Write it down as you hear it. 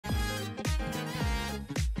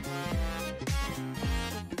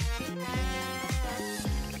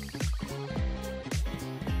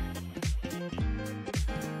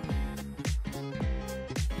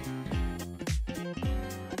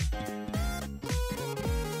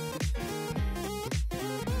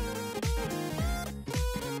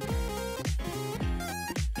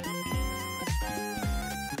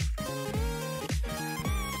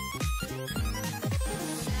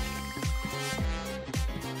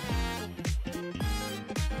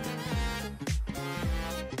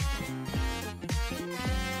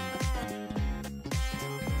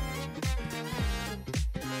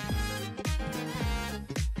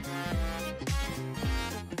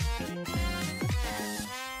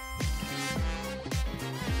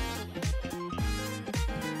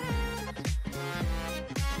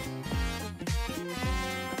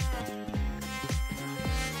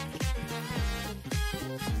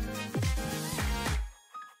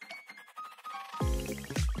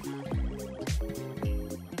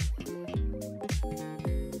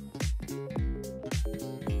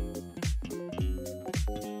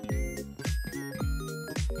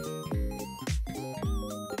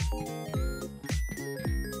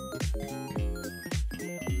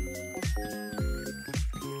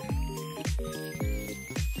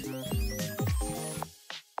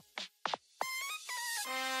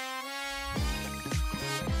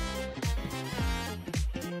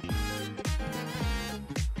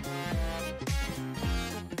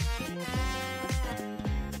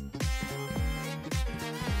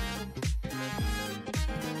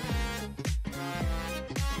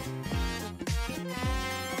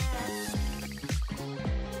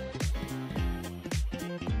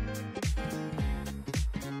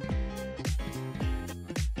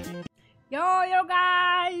Yo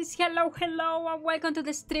guys, hello and welcome to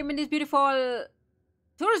the stream in this beautiful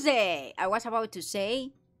Thursday. I was about to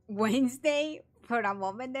say Wednesday for a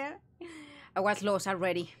moment there. I was lost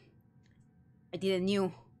already. I didn't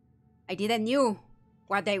knew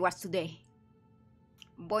what day was today.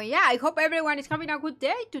 But yeah, I hope everyone is having a good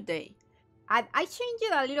day today. I changed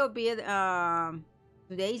it a little bit.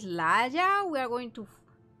 Today is Laja. We are going to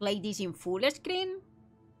play this in full screen.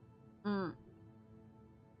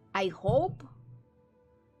 I hope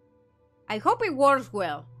it works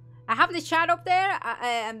well. I have the chat up there,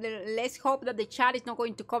 and let's hope that the chat is not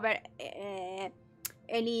going to cover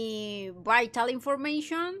any vital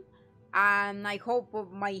information. And I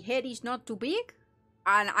hope my head is not too big,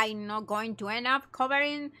 and I'm not going to end up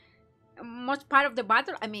covering much part of the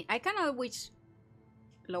battle. I mean, I can always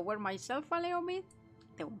lower myself a little bit.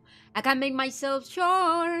 I can make myself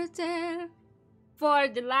shorter for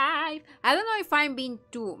the life. I don't know if I'm being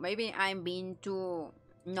too, maybe I'm being too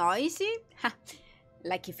noisy.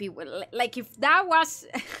 like if that was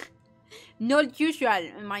not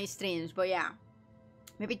usual in my streams, but yeah,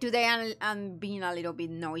 maybe today I'm being a little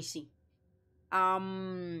bit noisy. We are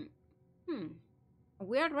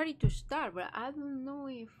ready to start, but I don't know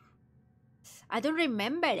if I don't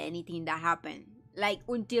remember anything that happened. Like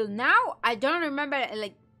until now, I don't remember.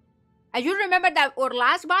 Like I just remember that our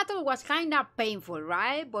last battle was kind of painful,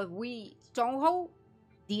 right? But we somehow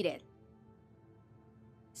did it.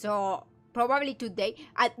 So probably today.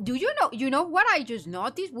 Do you know? You know what I just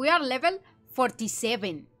noticed? We are level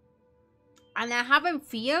 47, and I haven't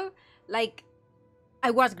feel like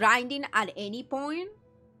I was grinding at any point.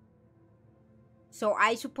 So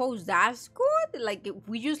I suppose that's good. Like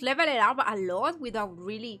we just level it up a lot without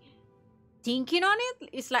really thinking on it.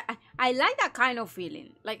 It's like I like that kind of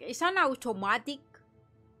feeling. Like it's an automatic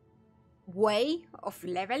way of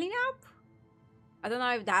leveling up. I don't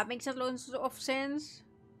know if that makes a lot of sense.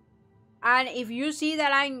 And if you see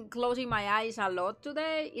that I'm closing my eyes a lot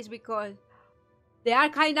today, it's because they are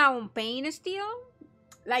kind of on pain still.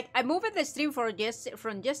 Like I moved the stream from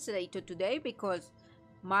yesterday to today because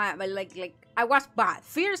my like I was bad.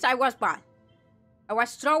 First I was bad. I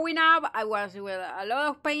was throwing up, I was with a lot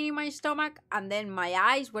of pain in my stomach, and then my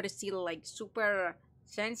eyes were still like super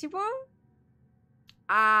sensible.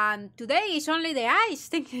 And today it's only the eyes,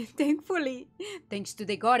 thankfully. Thanks to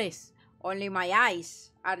the goddess. Only my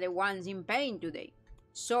eyes are the ones in pain today.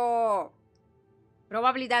 So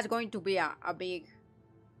probably that's going to be a big,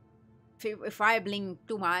 if I blink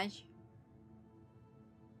too much.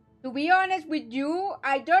 To be honest with you,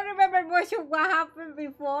 I don't remember much of what happened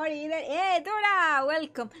before either. Hey, Dora!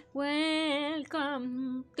 Welcome.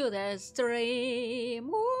 Welcome to the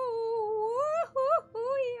stream.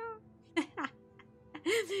 Yeah.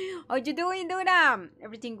 How you doing, Dora?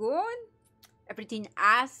 Everything good? Everything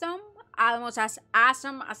awesome? Almost as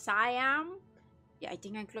awesome as I am? Yeah, I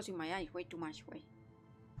think I'm closing my eyes way too much. Wait.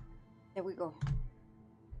 There we go.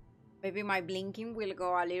 Maybe my blinking will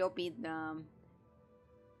go a little bit...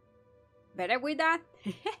 better with that.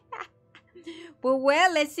 But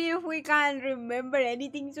well, let's see if we can remember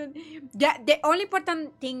anything soon. The only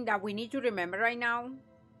important thing that we need to remember right now,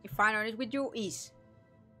 if I'm honest with you, is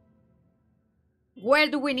where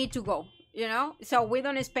do we need to go, you know? So we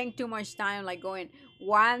don't spend too much time like going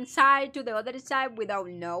one side to the other side without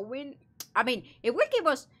knowing. I mean, it will give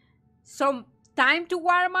us some time to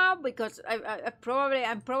warm up because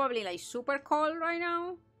I'm probably like super cold right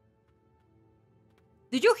now.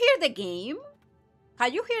 Did you hear the game?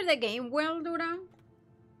 Can you hear the game well, Dura?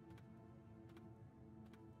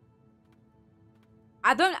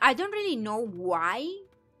 I don't really know why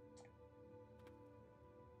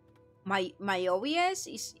my OBS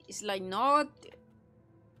is like not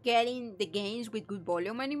getting the games with good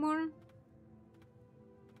volume anymore.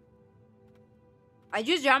 I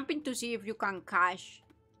just jumping to see if you can catch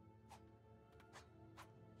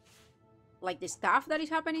like the stuff that is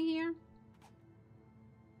happening here.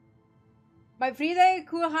 My free day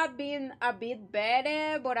could have been a bit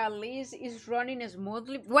better, but at least it's running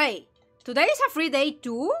smoothly. Wait, today is a free day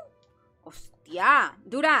too? Hostia,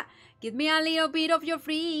 Dura, give me a little bit of your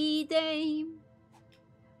free day.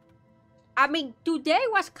 I mean, today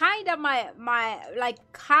was kind of my like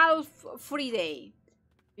half free day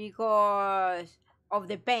because of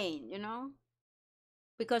the pain, you know?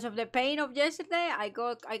 Because of the pain of yesterday, I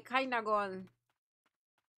kind of got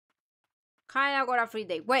a free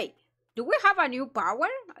day. Wait. Do we have a new power?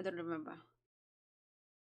 I don't remember.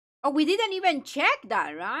 Oh, we didn't even check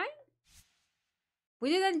that, right? We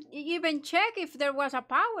didn't even check if there was a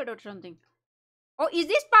power or something. Oh, is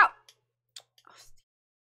this power?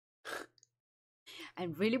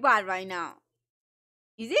 I'm really bad right now.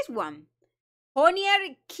 Is this one?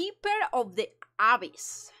 Honier, keeper of the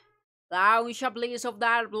abyss. Launch a blaze of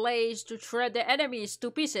dark blaze to shred the enemies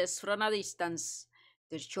to pieces from a distance.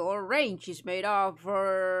 The short range is made up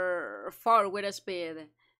for far with a speed.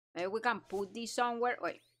 Maybe we can put this somewhere.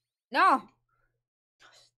 Wait. No!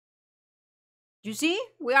 You see?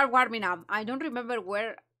 We are warming up. I don't remember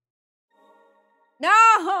where. No!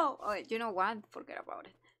 Oh, you know what? Forget about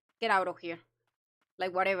it. Get out of here.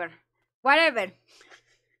 Like, whatever. Whatever.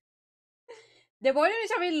 The volume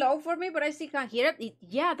is a bit low for me, but I still can hear it.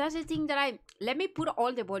 Yeah, that's the thing that let me put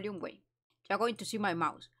all the volume away. You're going to see my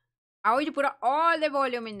mouse. I want to put all the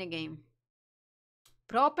volume in the game.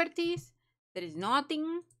 Properties. There is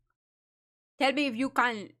nothing. Tell me if you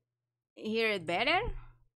can hear it better.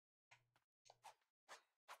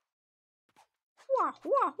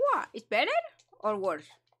 It's better or worse?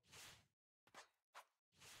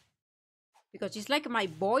 Because it's like my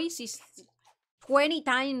voice is 20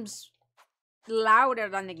 times louder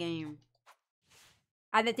than the game.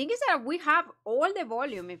 And the thing is that we have all the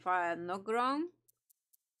volume, if I'm not wrong.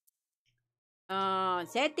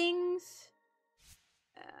 Settings.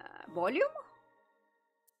 Volume?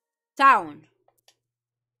 Sound.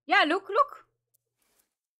 Yeah, look.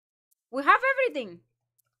 We have everything.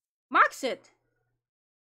 Max it.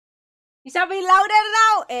 It's a bit louder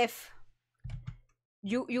now. F.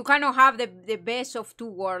 You cannot have the best of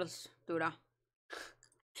two worlds, Tura.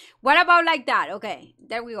 What about like that? Okay,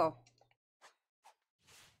 there we go.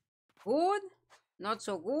 Good. Not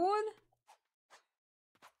so good.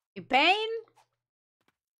 In pain?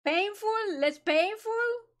 Painful? Less painful?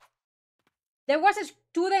 There was a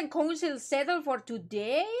student council settled for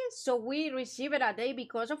today, so we received a day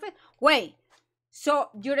because of it. Wait, so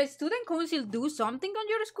your student council do something on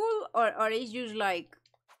your school, or it's just like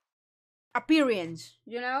appearance,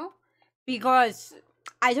 you know? Because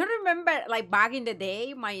I don't remember, like, back in the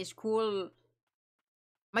day, my student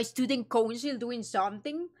council doing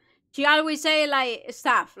something. She always say, like,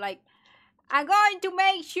 stuff, like, I'm going to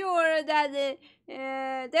make sure that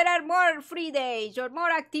there are more free days or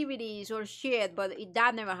more activities or shit, but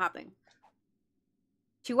that never happened.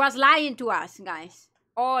 She was lying to us, guys,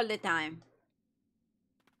 all the time.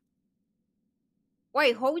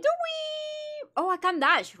 Wait, how do we... Oh, I can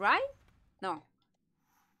dash, right? No.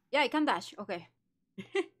 Yeah, I can dash. Okay.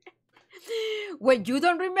 When you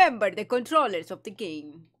don't remember the controllers of the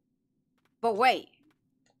game. But wait.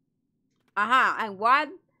 And what?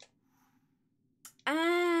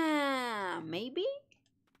 Maybe?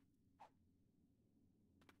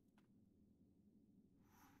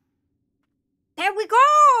 There we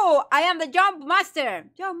go! I am the jump master.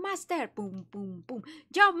 Jump master. Boom, boom, boom.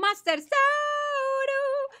 Jump master. Soru.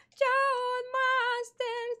 Jump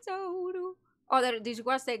master. Soru. Oh, this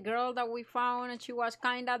was the girl that we found and she was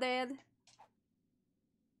kinda dead.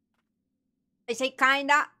 I say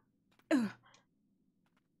kinda.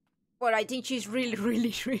 But I think she's really,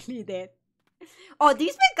 really, really dead. Oh,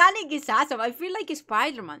 this mechanic is awesome. I feel like a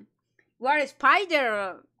Spider-Man. You are a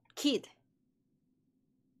spider kid.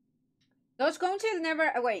 Those councils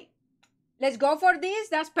never... Wait. Let's go for this.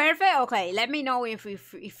 That's perfect. Okay, let me know if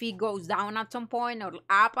it goes down at some point or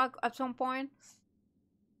up at some point.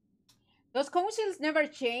 Those councils never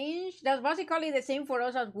change. That's basically the same for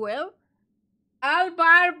us as well. All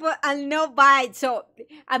barb and no bite. So,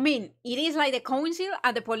 I mean, it is like the council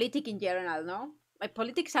and the politic in general, no? Like,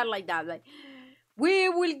 politics are like that. Like, we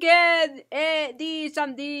will get this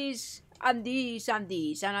and this and this and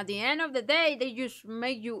this. And at the end of the day, they just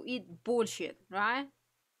make you eat bullshit, right?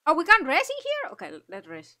 Oh, we can rest in here? Okay, let's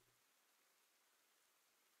rest.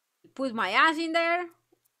 Put my ass in there.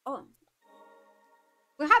 Oh.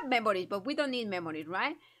 We have memories, but we don't need memories,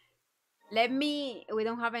 right? We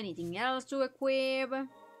don't have anything else to equip.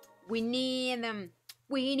 We need...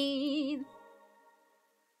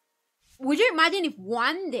 Would you imagine if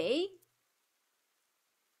one day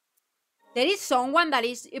there is someone that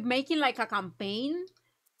is making like a campaign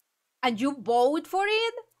and you vote for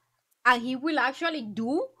it and he will actually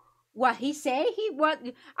do what he say he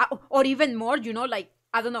would, or even more, you know, like,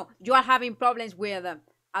 I don't know, you are having problems with,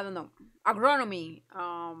 I don't know, agronomy,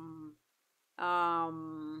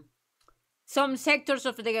 some sectors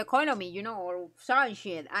of the economy, you know, or some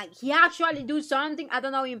shit, and he actually do something, I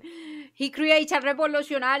don't know, he creates a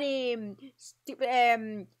revolutionary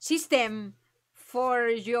system for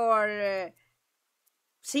your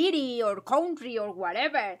city or country or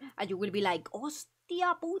whatever, and you will be like,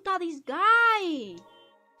 hostia puta, this guy.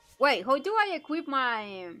 Wait, how do I equip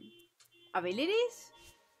my abilities?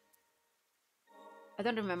 I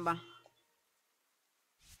don't remember.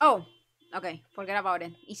 Oh, okay, forget about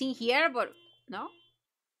it. It's in here, but no?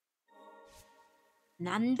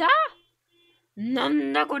 Nanda?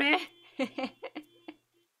 Nanda kore.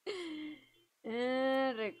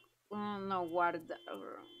 No, guarda.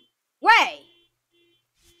 Wait!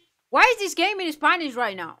 Why is this game in Spanish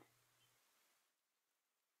right now?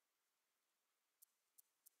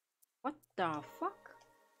 What the fuck?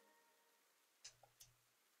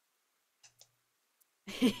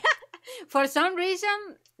 For some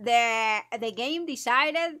reason, the game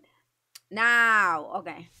decided now.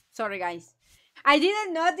 Okay, sorry guys. I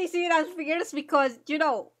didn't notice it at first because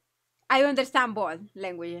I understand both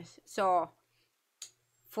languages. So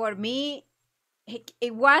for me,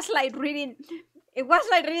 it was like reading. It was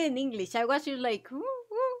like reading English. I was just like, ooh,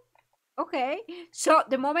 ooh. Okay. So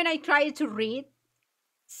the moment I tried to read,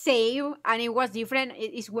 save, and it was different,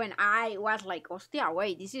 it is when I was like, hostia,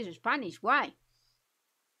 wait, this is Spanish. Why?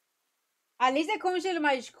 At least the council in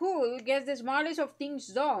my school gets the smallest of things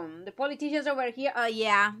done. The politicians over here,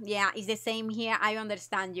 yeah, it's the same here. I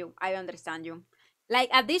understand you. Like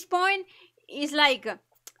at this point, it's like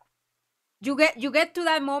you get to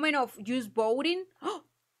that moment of just voting.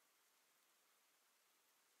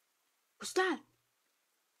 Who's that?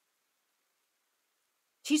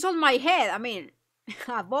 She's on my head. I mean,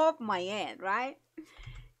 above my head, right?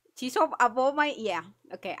 She's above my, yeah.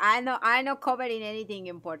 Okay, I'm not covering anything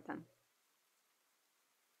important.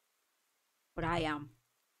 But I am.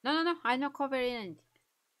 No, I'm not covering anything.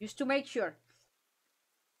 Just to make sure.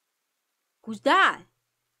 Who's that?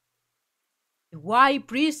 The white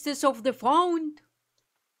priestess of the font.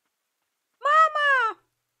 Mama!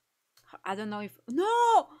 I don't know if...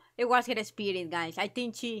 No! It was her spirit, guys. I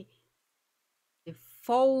think the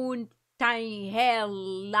font tiny hell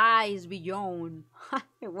lies beyond.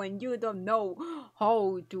 When you don't know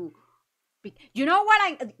how to... You know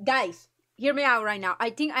what guys, hear me out right now. I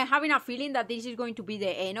think I'm having a feeling that this is going to be the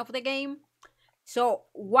end of the game. So,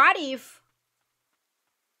 what if...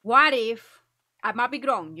 I might be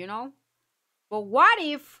wrong, But what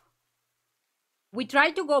if we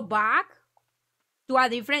try to go back to a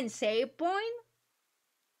different save point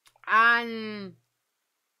and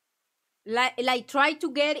like try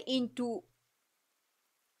to get into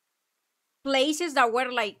places that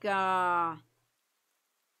were like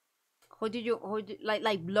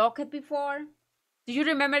like blocked before? Do you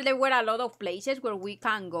remember there were a lot of places where we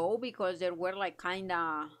can go because there were like kind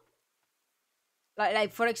of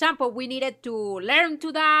like for example, we needed to learn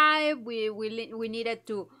to dive. We needed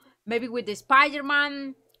to, maybe with the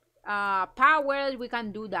Spider-Man powers, we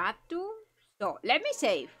can do that too. So let me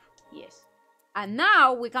save. Yes. And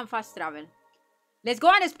now we can fast travel. Let's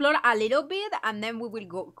go and explore a little bit, and then we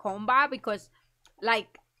will come back, because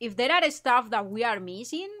like if there are stuff that we are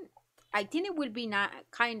missing, I think it will be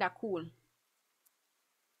kind of cool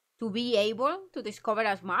to be able to discover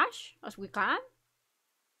as much as we can.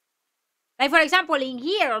 Like, for example, in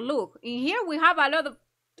here, look. In here, we have a lot of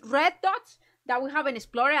red dots that we haven't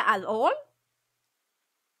explored at all.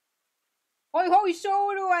 Hoi, hoi,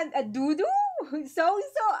 Soru and Dudu.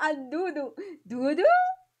 So-so and Dudu. Dudu?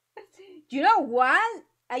 You know what?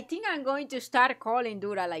 I think I'm going to start calling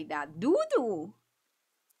Dura like that. Dudu.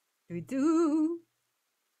 Dudu.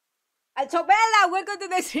 So, Bella, welcome to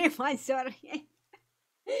the stream. I'm sorry.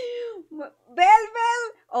 Bell.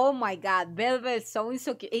 Oh my god, Bell sounds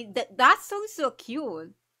so cute. That sounds so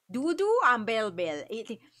cute. Dudu and Bell.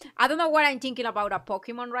 I don't know what I'm thinking about a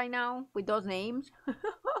Pokemon right now with those names.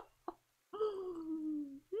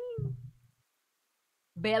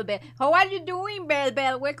 Bell. How are you doing,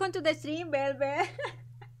 Bell? Welcome to the stream, Bell.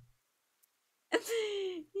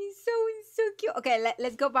 He's so cute. Okay,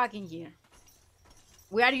 let's go back in here.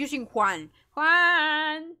 We are using Juan.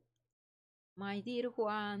 My dear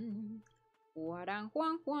Juan. Juan.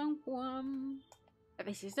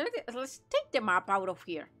 Let's take the map out of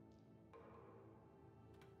here.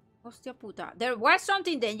 Hostia puta. There was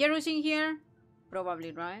something dangerous in here?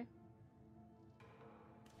 Probably, right?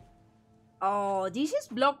 Oh, this is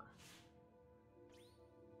blocked.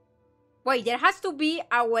 Wait, there has to be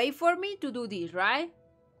a way for me to do this, right?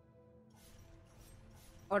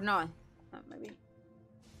 Or not? Maybe.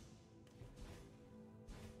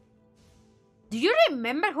 Do you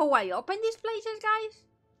remember how I opened these places, guys?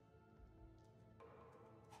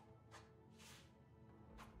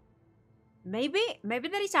 Maybe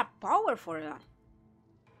there is a power for that.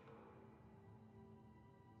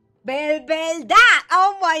 Bell, that!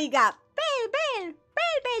 Oh my god! Bell,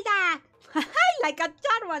 that! Like a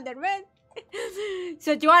Charmander, man!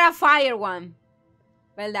 So you are a fire one.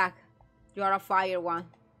 Beldak, you are a fire one.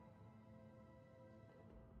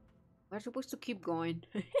 We're supposed to keep going.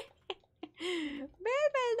 Bell.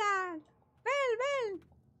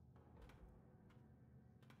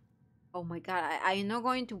 Oh my god, I'm not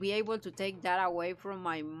going to be able to take that away from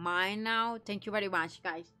my mind now. Thank you very much,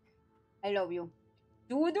 guys. I love you.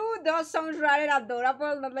 Dudu, that sounds rather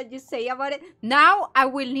adorable, not like you say about it. Now I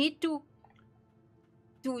will need to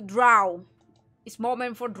draw. It's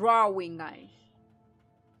moment for drawing, guys.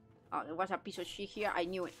 Oh, there was a piece of shit here. I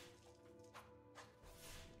knew it.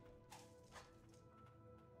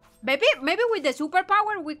 Maybe with the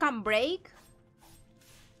superpower we can break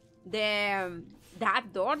that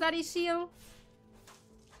door that is sealed.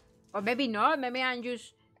 Or maybe not. Maybe I'm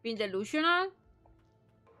just being delusional.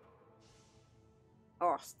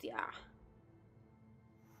 Hostia.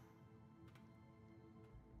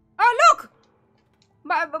 Oh, look!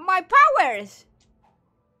 My powers!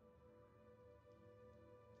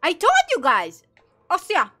 I told you guys!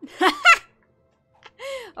 Hostia!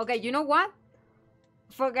 Okay, you know what?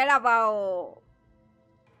 Forget about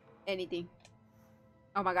anything.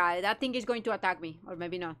 Oh my god, that thing is going to attack me. Or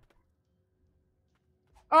maybe not.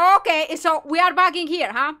 Okay, so we are back in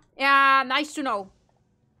here, huh? Yeah, nice to know.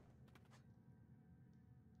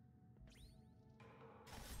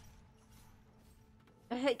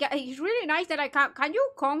 It's really nice that I can. Can you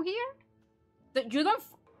come here? You don't.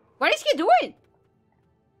 What is he doing?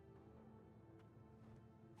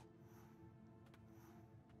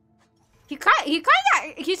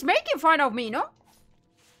 He's making fun of me, no?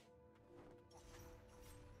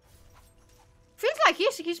 Feels like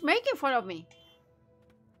he's making fun of me.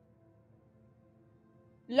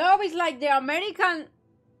 Love is like the American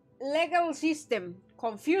legal system.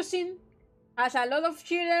 Confusing. As a lot of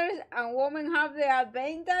cheaters and women have the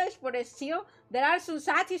advantage, but still, there are some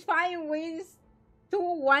satisfying wins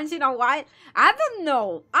too once in a while. I don't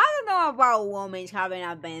know. I don't know about women having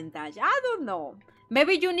advantage. I don't know.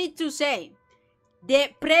 Maybe you need to say, the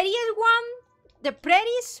prettiest one, the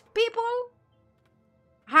prettiest people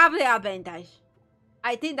have the advantage.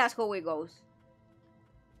 I think that's how it goes.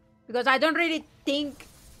 Because I don't really think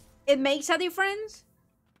it makes a difference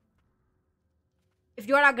if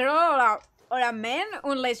you are a girl or a man,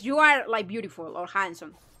 unless you are like beautiful or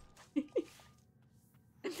handsome.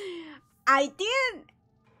 I think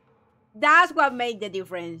that's what makes the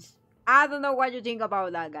difference. I don't know what you think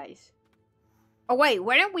about that, guys. Oh wait,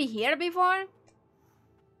 weren't we here before?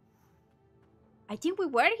 I think we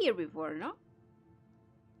were here before, no?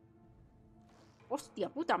 Hostia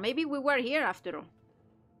puta, maybe we were here after all.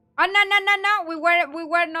 Oh no, we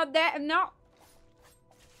were not there. No.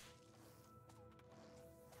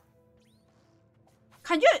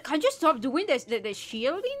 Can you stop doing this the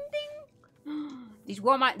shielding thing? This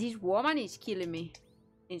woman is killing me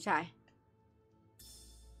inside.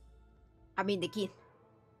 I mean the kid.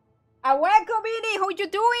 Welcome, Vinny. How you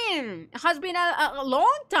doing? It has been a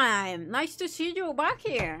long time. Nice to see you back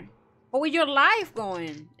here. How is your life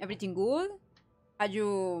going? Everything good? Have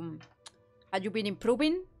you been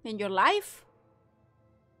improving in your life?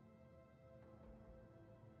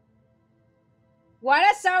 What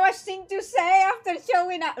a savage thing to say after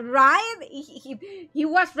showing up, right? He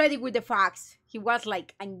was ready with the facts. He was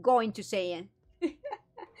like, I'm going to say it.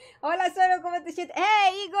 Hola, Solo, ¿cómo te sientes?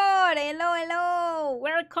 Hey, Igor, hello,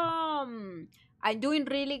 welcome. I'm doing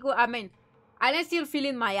really good. I mean, I'm still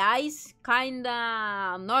feeling my eyes,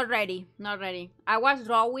 kinda not ready. I was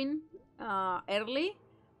drawing early.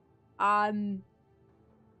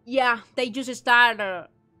 Yeah, they just start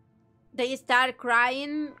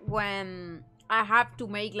crying when I have to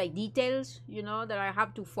make like details, you know, that I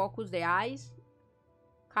have to focus the eyes.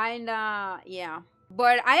 Kinda, yeah.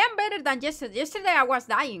 But I am better than yesterday. Yesterday I was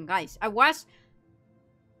dying, guys. I was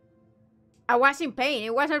in pain.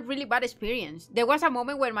 It was a really bad experience. There was a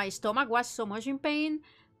moment where my stomach was so much in pain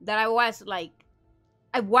that I was like,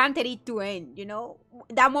 I wanted it to end, you know?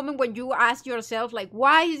 That moment when you ask yourself, like,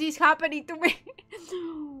 why is this happening to me?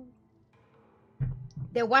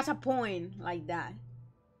 There was a point like that.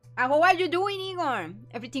 And how are you doing, Igor?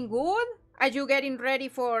 Everything good? Are you getting ready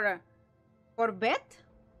for bed?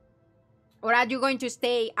 Or are you going to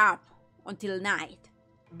stay up until night?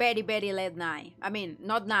 Very, very late night. I mean,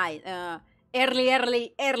 not night.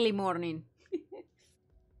 Early morning.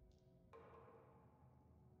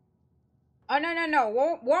 Oh,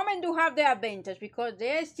 no. Women do have the advantage because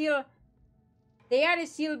they are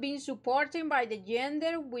still being supported by the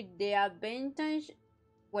gender with the advantage.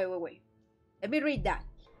 Wait. Let me read that.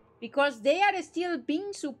 Because they are still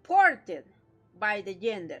being supported by the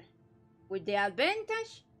gender with the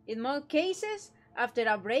advantage in most cases after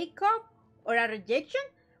a breakup or a rejection.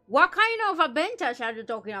 What kind of advantage are you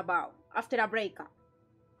talking about after a breakup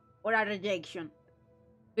or a rejection?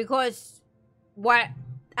 Because what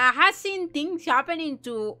I have seen things happening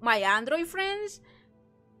to my Android friends,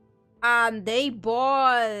 and they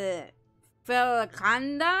bought felt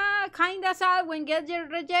kinda sad when getting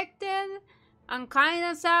rejected, and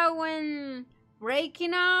kinda sad when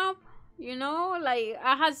breaking up. You know, like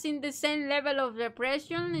I had seen the same level of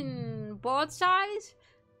depression in both sides.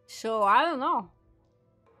 So I don't know.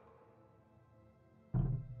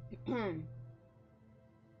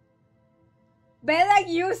 Bella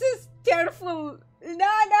uses careful. No,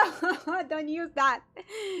 don't use that.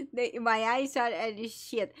 My eyes are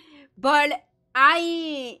shit. But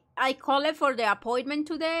I called it for the appointment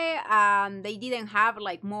today, and they didn't have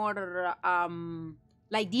like more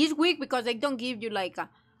like this week, because they don't give you like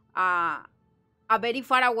a very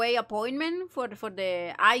far away appointment for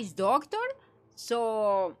the eyes doctor.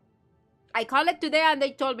 So I called it today, and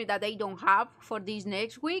they told me that they don't have for this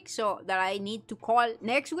next week, so that I need to call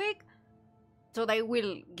next week. So they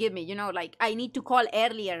will give me, you know, like I need to call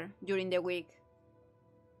earlier during the week.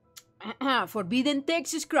 Forbidden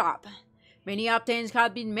Texas crop. Many attempts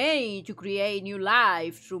have been made to create new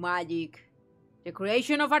life through magic. The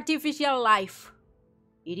creation of artificial life.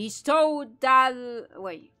 It is thought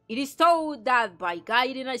that by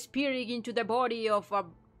guiding a spirit into the body of a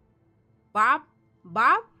Bob?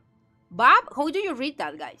 How do you read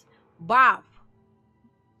that, guys?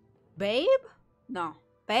 Babe? No.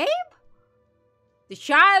 Babe? The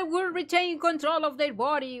child will retain control of their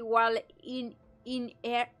body while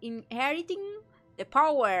inheriting the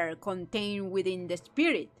power contained within the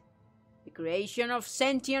spirit. The creation of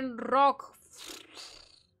sentient rock.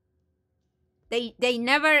 They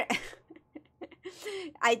never...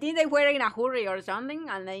 I think they were in a hurry or something,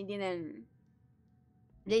 and they didn't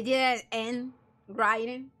end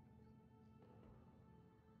writing.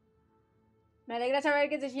 Me alegra saber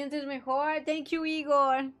que te sientes mejor. Thank you,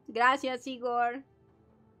 Igor. Gracias, Igor.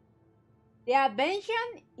 The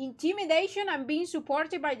invention, intimidation, and being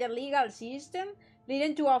supported by the legal system,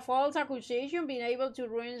 leading to a false accusation, being able to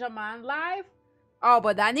ruin a man's life. Oh,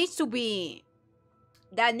 but that needs to be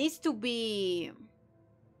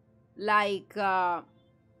like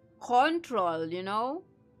control, you know?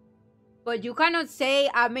 But you cannot say,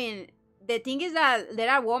 I mean, the thing is that there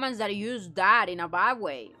are women that use that in a bad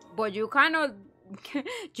way, but you cannot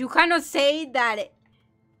say that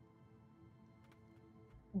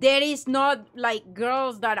there is not like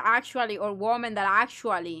girls that actually, or women that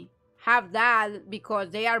actually have that because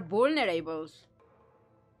they are vulnerable.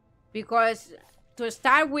 Because to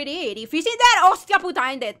start with it, if it's in there, hostia puta,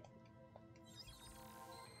 in that.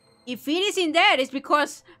 If it is in there, it's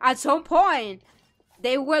because at some point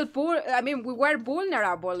we were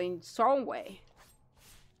vulnerable in some way.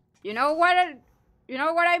 You know what I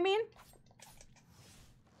mean?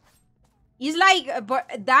 It's like,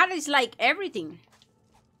 but that is like everything.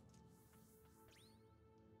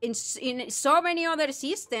 In so many other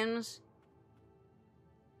systems,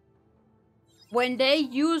 when they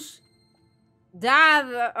use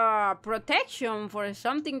that protection for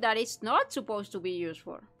something that is not supposed to be used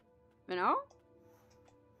for, you know?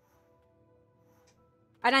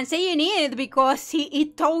 And I'm saying it because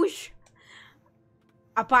it touched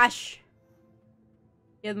a patch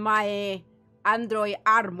in my Android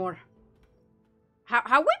armor.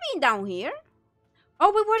 Have we been down here?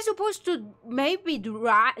 Oh, we were supposed to maybe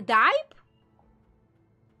dive?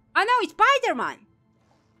 Oh no, it's Spider-Man.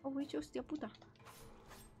 Oh, we just the puta.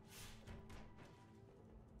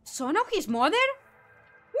 Son of his mother?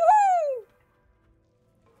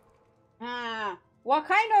 Woohoo! What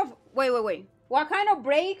kind of... Wait. What kind of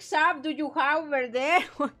brakes up do you have over there?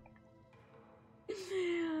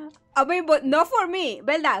 I mean, but not for me,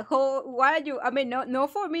 ¿verdad? What are you... I mean,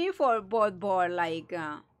 not for me, but like...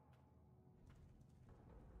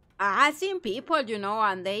 I have seen people, you know,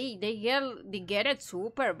 and they get it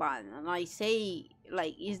super bad, and I say,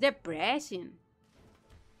 like, it's depressing.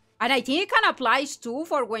 And I think it can apply too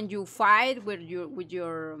for when you fight with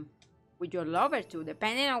your lover too,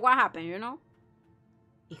 depending on what happened, you know.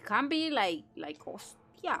 It can be like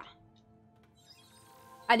hostia.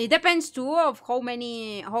 And it depends too of how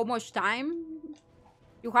much time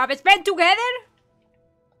you have spent together.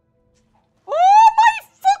 Oh my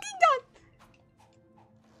fucking god!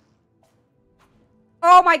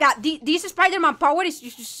 Oh my god, this Spider-Man power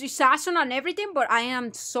is awesome and everything, but I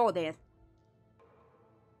am so dead.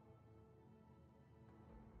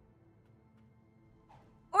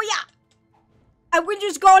 Oh yeah! I will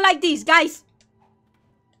just go like this, guys.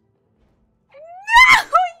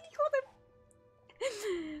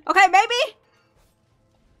 Okay, maybe.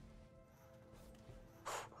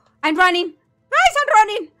 I'm running. Guys, I'm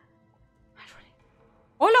running.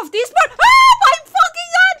 All of this, but oh my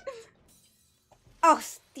fucking god!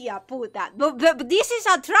 Hostia puta. But this is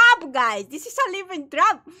a trap, guys. This is a living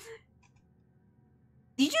trap.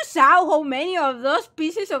 Did you saw how many of those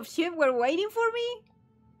pieces of shit were waiting for me?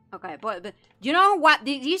 Okay, but you know what?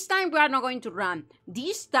 This time we are not going to run.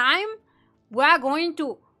 This time we are going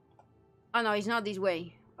to... Oh no, it's not this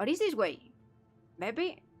way. Or is this way?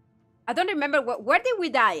 Maybe? I don't remember. Where did we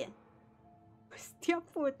die? Hostia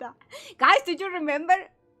puta. Guys, did you remember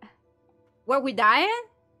where we died?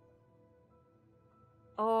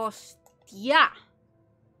 Hostia.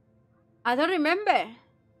 I don't remember.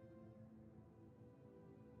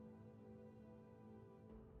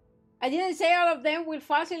 I didn't say all of them will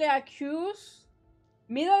falsely accuse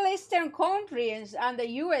Middle Eastern countries and the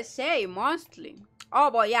USA mostly. Oh,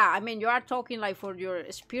 but yeah, I mean, you are talking like for your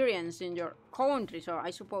experience in your country, so I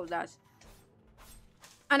suppose that's...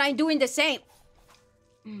 And I'm doing the same.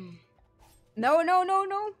 No.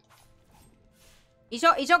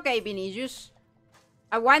 It's okay, Vinicius.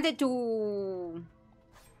 I wanted to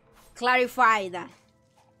clarify that.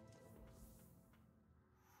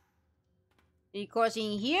 Because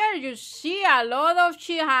in here, you see a lot of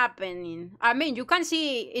shit happening. I mean, you can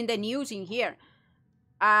see in the news in here.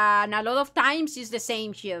 And a lot of times it's the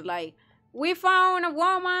same shit. Like, we found a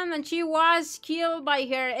woman and she was killed by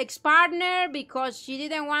her ex-partner because she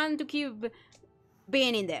didn't want to keep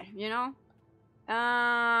being in there, you know?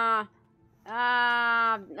 I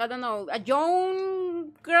don't know, a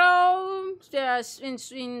young girl in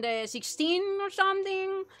the 16 or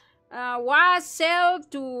something was sold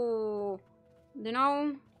to, you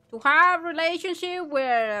know, to have relationship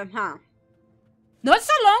where, not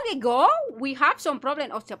so long ago, we have some problem.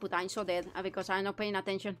 Oh, puta, I'm so dead because I'm not paying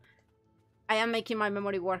attention. I am making my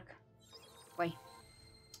memory work. Wait.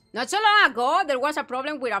 Not so long ago, there was a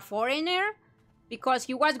problem with a foreigner because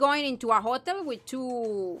he was going into a hotel with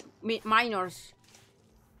two minors.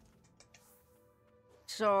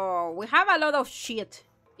 So, we have a lot of shit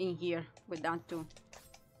in here with that too.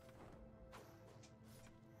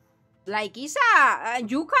 Like, it's a...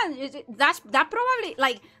 you can... That probably...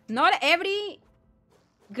 Like, not every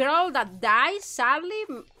girl that dies, sadly,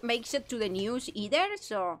 makes it to the news either.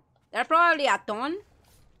 So, there are probably a ton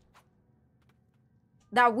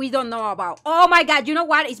that we don't know about. Oh my god, you know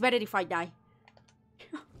what? It's better if I die.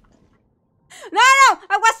 No,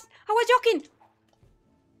 I was joking.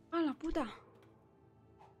 Oh, la puta.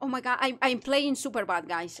 Oh my god, I'm playing super bad,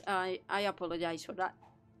 guys. I apologize for that.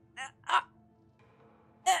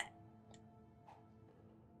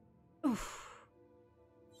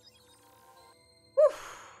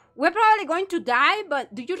 We're probably going to die,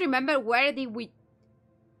 but do you remember where did we...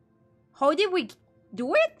 How did we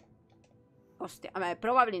do it? I mean,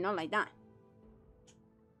 probably not like that.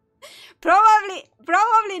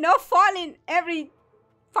 Probably not falling every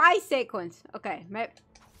 5 seconds. Okay, maybe...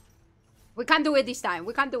 We can't do it this time.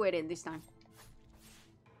 We can't do it in this time.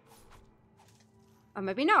 Or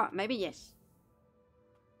maybe not. Maybe yes.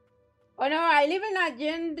 Oh no, I live in a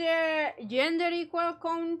gender equal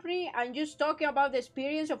country. I'm just talking about the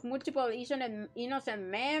experience of multiple innocent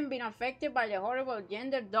men being affected by the horrible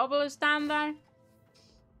gender double standard.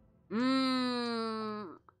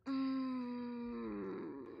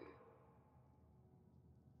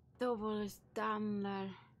 Double standard.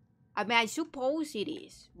 I mean, I suppose it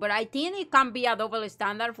is. But I think it can be a double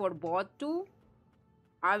standard for both too.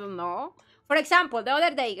 I don't know. For example, the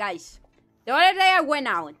other day, guys. The other day I went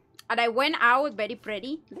out. And I went out very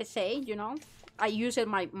pretty, let's say, you know. I used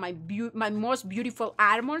my most beautiful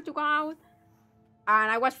armor to go out. And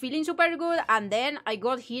I was feeling super good. And then I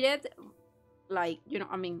got heated, like, you know,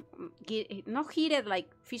 I mean, not heated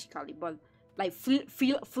like physically, but like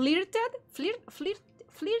flirted?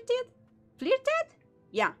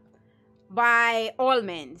 Yeah. By all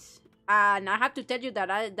men. And I have to tell you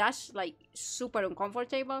that that's like super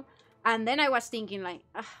uncomfortable. And then I was thinking like,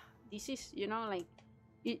 this is, you know, like,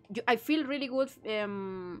 I feel really good.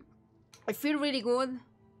 I feel really good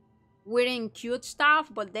wearing cute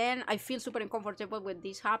stuff, but then I feel super uncomfortable when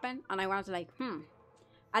this happened, and I was like, And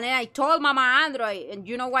then I told Mama Android, and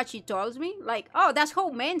you know what she told me? Like, oh, that's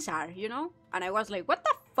how men are, you know? And I was like, what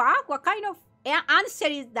the fuck? What kind of answer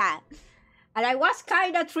is that? And I was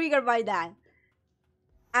kind of triggered by that.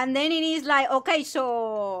 And then it is like, okay,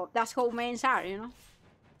 so that's how men are, you know?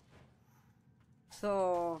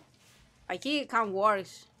 So... I think it can work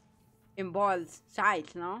in both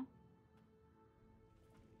sides, no?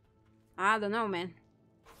 I don't know, man.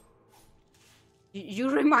 You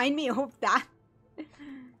remind me of that.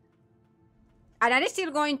 And I'm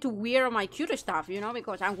still going to wear my cute stuff, you know,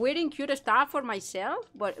 because I'm wearing cute stuff for myself,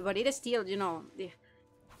 but it is still, you know,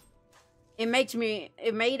 it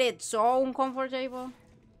made it so uncomfortable.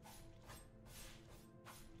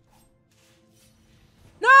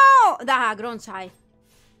 No! The ground side.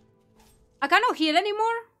 I cannot heal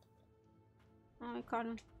anymore. Oh, I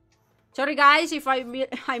can't. Sorry guys if I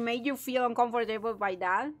made you feel uncomfortable by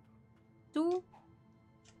that. Too.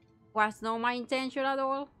 Was not my intention at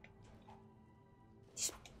all.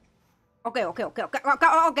 Okay.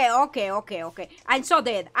 I'm so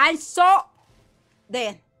dead. I'm so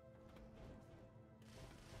dead.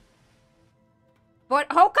 But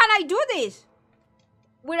how can I do this?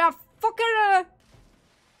 With a fucking...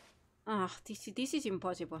 this is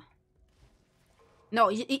impossible. No,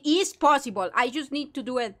 it is possible. I just need to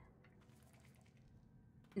do it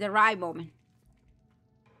the right moment.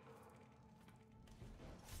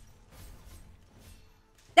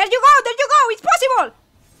 There you go! There you go! It's possible!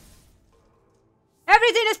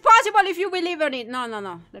 Everything is possible if you believe in it.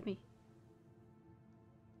 No. Let me...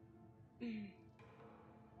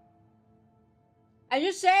 Are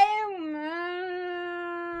you saying...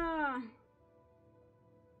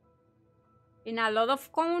 in a lot of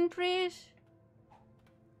countries?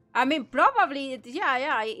 I mean, probably...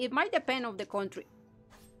 Yeah. It might depend on the country.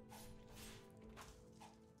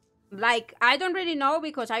 Like, I don't really know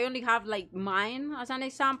because I only have, like, mine as an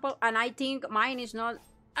example. And I think mine is not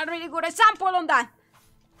a really good example on that.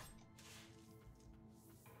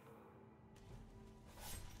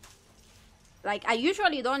 Like, I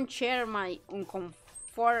usually don't share my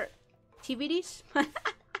uncomfortabilities.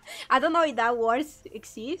 I don't know if that word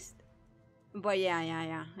exists. But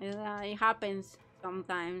yeah. It happens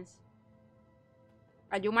sometimes.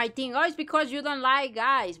 And you might think, oh, it's because you don't like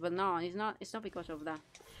guys. But no, it's not because of that.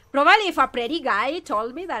 Probably if a pretty guy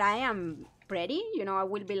told me that I am pretty, you know, I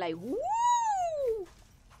will be like, woo!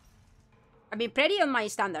 I mean, pretty on my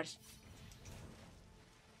standards.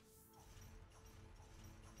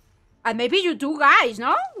 And maybe you do, guys,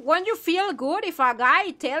 no? Won't you feel good if a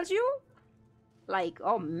guy tells you, like,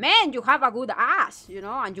 oh, man, you have a good ass, you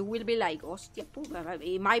know? And you will be like, hostia puta,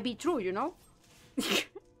 it might be true, you know?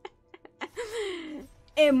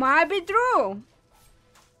 It might be true.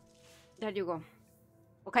 There you go.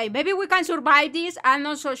 Okay, maybe we can survive this. I'm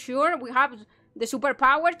not so sure. We have the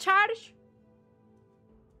superpower charge.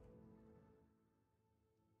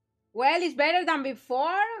 Well, it's better than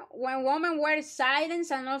before when women were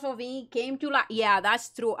silenced and also being came to like... Yeah, that's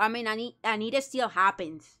true. I mean, and it still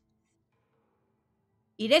happens.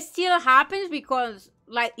 It still happens because,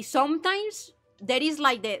 like, sometimes there is,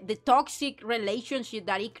 like, the toxic relationship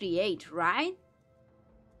that it creates, right?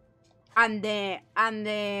 And the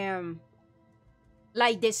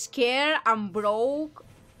like, the scared and broke,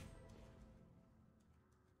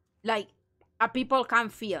 like, people can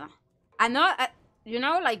feel. And not... you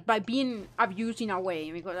know, like, by being abused in a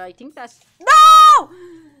way, because I think that's... No!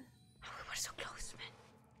 We were so close, man.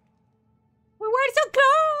 We were so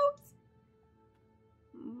close!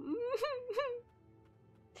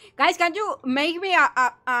 Guys, can you make me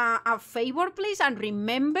a favor, please, and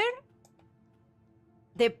remember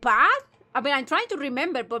the path? I mean, I'm trying to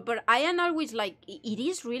remember, but I am always like, it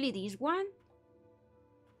is really this one?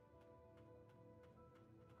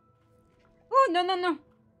 Oh, no.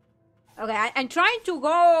 Okay, I'm trying to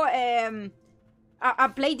go I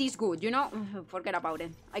play this good, you know? Forget about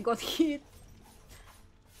it. I got hit.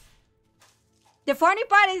 The funny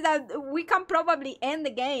part is that we can probably end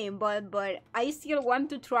the game, but I still want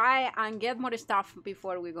to try and get more stuff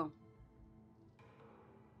before we go.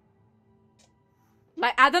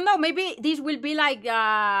 Like, I don't know, maybe this will be like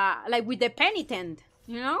with the penitent,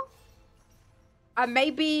 you know? And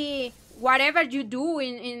maybe whatever you do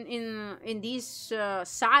in this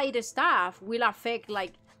side stuff will affect,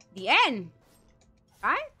 like, the end,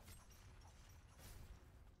 right?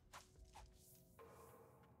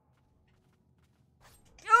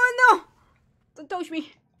 Oh no! Don't touch me.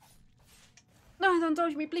 No, don't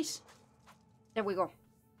touch me, please. There we go.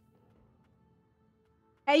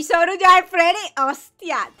 Hey, Soru, you are ready?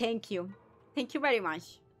 Hostia, thank you. Thank you very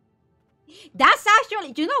much. That's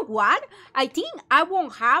actually, you know what? I think I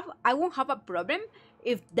won't have a problem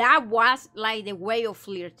if that was like the way of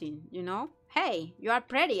flirting, you know? Hey, you are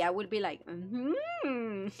pretty. I will be like,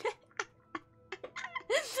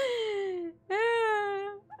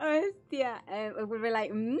 Hostia. I will be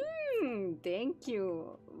like, thank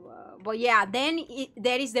you. But yeah, then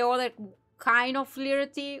there is the other kind of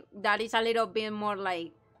flirty that is a little bit more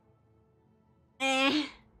like, that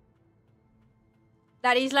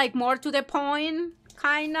is like more to the point,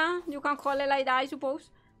 kinda. You can call it like that, I suppose.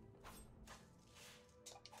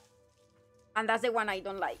 And that's the one I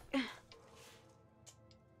don't like.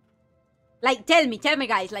 Like, tell me,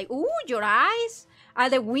 guys. Like, ooh, your eyes are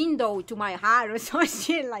the window to my heart or some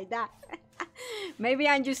shit like that. Maybe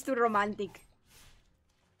I'm just too romantic.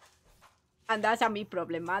 And that's a me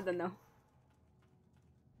problem, I don't know.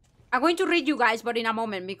 I'm going to read you guys, but in a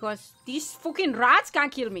moment, because these fucking rats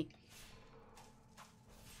can't kill me.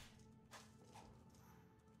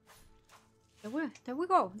 There we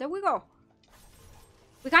go. There we go.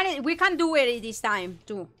 We can do it this time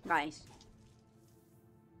too, guys.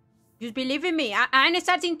 Just believe in me. I'm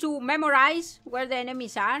starting to memorize where the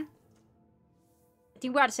enemies are. I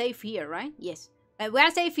think we are safe here, right? Yes. We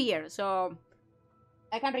are safe here, so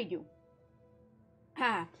I can read you.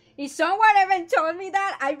 If someone even told me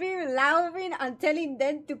that, I'd be laughing and telling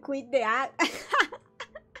them to quit the act.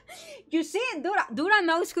 You see, Dura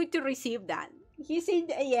knows who to receive that. He's in,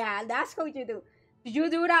 yeah, that's how you do. You,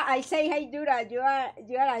 Dura, I say, hey, Dura, you are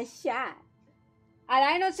a shot. And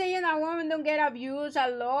I'm not saying a woman don't get abused a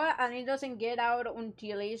lot and it doesn't get out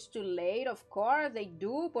until it's too late. Of course, they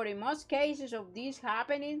do. But in most cases of this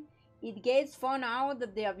happening, it gets found out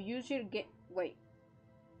that the abuser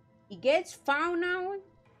it gets found out.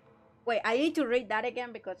 Wait, I need to read that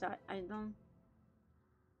again because I'm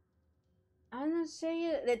not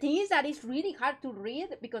saying. The thing is that it's really hard to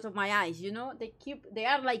read because of my eyes, you know? They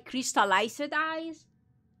are like crystallized eyes.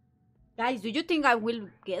 Guys, do you think I will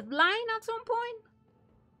get blind at some point?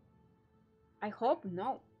 I hope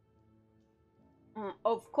no.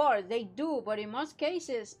 Of course, they do, but in most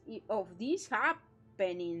cases of this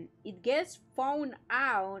happening, it gets found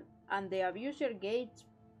out and the abuser gets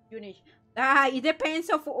punished. It depends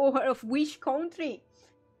of which country.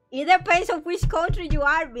 It depends of which country you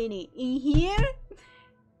are, Vinny. In here,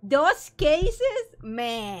 those cases,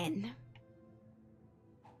 man.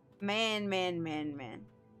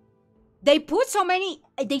 They put so many.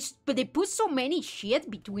 They put so many shit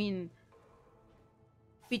between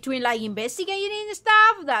like investigating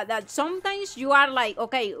stuff that sometimes you are like,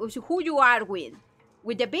 okay, who you are with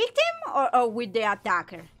the victim or with the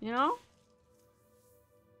attacker, you know?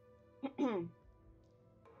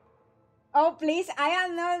 Oh, please, I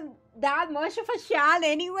am not that much of a child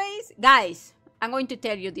anyways. Guys, I'm going to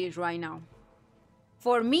tell you this right now.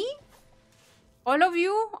 For me, all of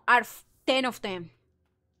you are 10 of them.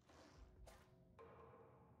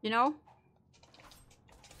 You know?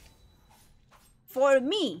 For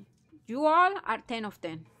me, you all are 10 of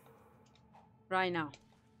 10. Right now.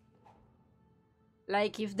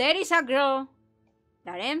 Like, if there is a girl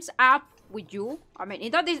that ends up with you, I mean,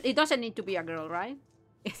 it doesn't need to be a girl, right?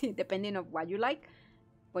 Depending on what you like.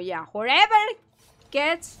 But yeah, whoever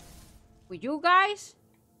gets with you guys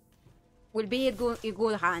will be in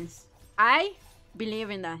good hands. I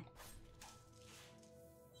believe in that.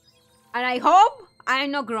 And I hope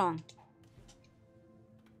I'm not wrong.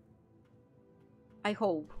 I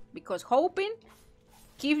hope. Because hoping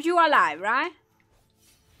keeps you alive, right?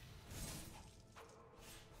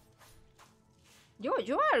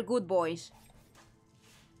 You are good boys.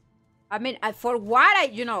 I mean, for what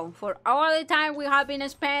for all the time we have been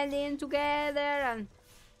spending together, and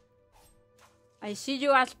I see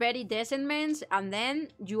you as very decent men, and then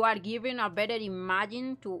you are giving a better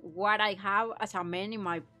imagine to what I have as a man in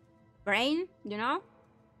my brain, you know?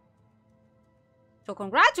 So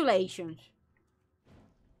congratulations.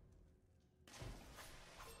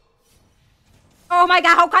 Oh my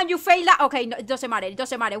god, how can you fail that? Okay, no, it doesn't matter, it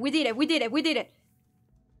doesn't matter. We did it.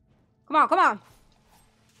 Come on.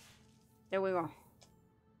 There we go.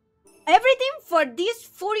 Everything for this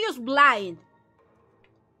furious blind.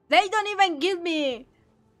 They don't even give me,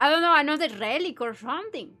 I don't know, another relic or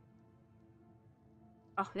something.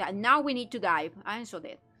 Oh, yeah, now we need to dive. I'm so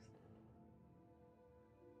dead.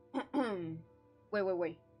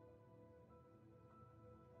 Wait.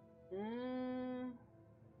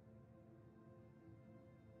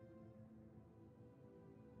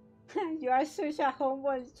 You are such a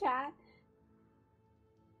humble chat.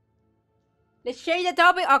 Let's change the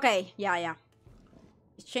topic. Okay, yeah.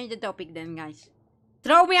 Let's change the topic then, guys.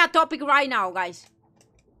 Throw me a topic right now, guys.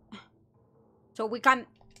 So we can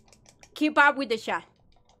keep up with the chat.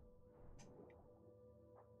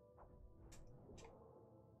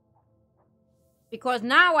 Because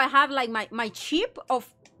now I have like my chip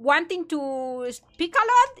of wanting to speak a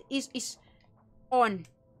lot is on.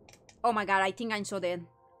 Oh my god, I think I'm so dead.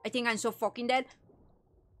 I think I'm so fucking dead.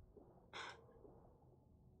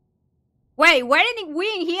 Wait, weren't we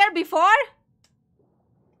in here before?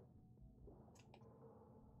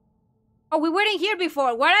 Oh, we weren't here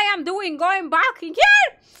before. What I am doing going back in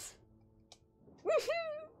here?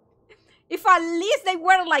 If at least they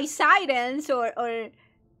were like sirens or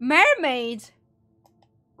mermaids.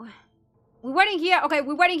 We weren't here. Okay,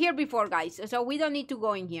 we weren't here before, guys. So we don't need to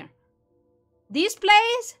go in here. This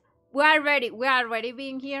place, we are already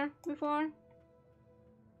being here before.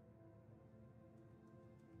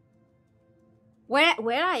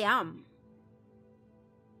 Where I am?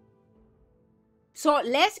 So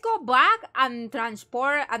let's go back and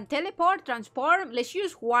transport and teleport, transform. Let's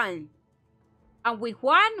use one. And with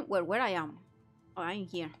one, where I am? Oh, I'm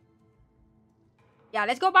here. Yeah,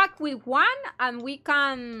 let's go back with one and we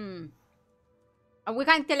can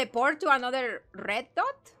teleport to another red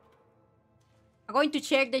dot. I'm going to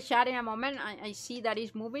check the chat in a moment. I see that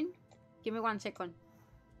it's moving. Give me 1 second.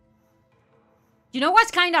 You know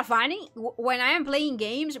what's kind of funny? When I am playing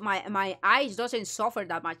games, my eyes doesn't suffer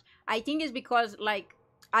that much. I think it's because, like,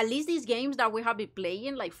 at least these games that we have been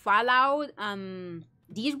playing, like Fallout,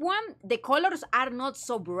 this one, the colors are not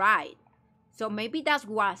so bright. So maybe that's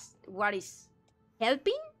what is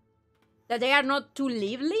helping? That they are not too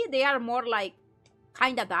lively. They are more like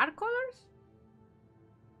kind of dark colors.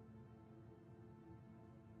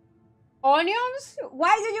 Onions?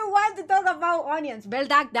 Why do you want to talk about onions? Well,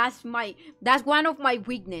 that's one of my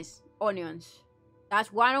weakness. Onions.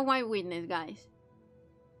 That's one of my weakness, guys.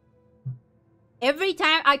 Every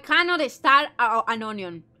time I cannot start an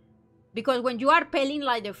onion. Because when you are peeling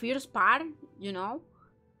like the first part, you know,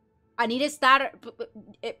 I need to start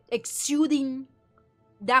exuding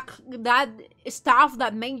that stuff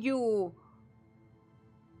that make you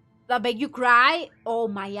cry. Oh,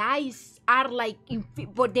 my eyes are like,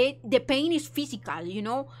 but the pain is physical, you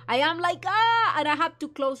know. I am like, and I have to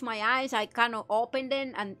close my eyes. I cannot open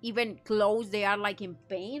them, and even close, they are like in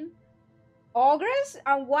pain. Ogres?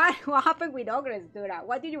 And what happened with ogres, Dura?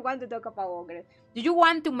 What did you want to talk about ogres? Do you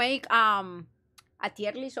want to make a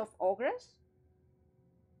tier list of ogres?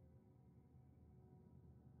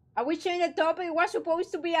 Are we changing the topic? It was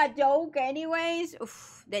supposed to be a joke anyways.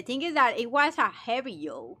 Oof, the thing is that it was a heavy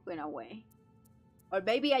joke in a way. Or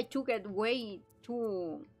maybe I took it way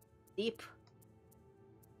too deep.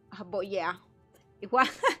 But yeah. It was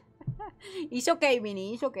it's okay,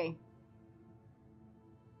 Vinny. It's okay.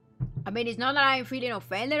 I mean, it's not that I'm feeling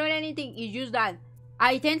offended or anything. It's just that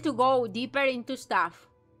I tend to go deeper into stuff.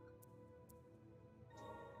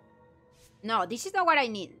 No, this is not what I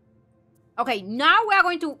need. Okay, now we are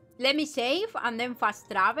going to let me save and then fast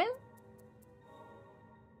travel.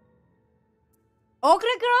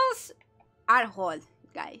 Ogre girls are hot,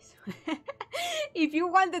 guys. If you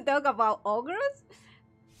want to talk about ogres,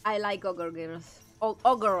 I like ogre girls.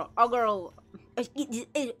 Ogre.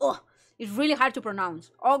 It's really hard to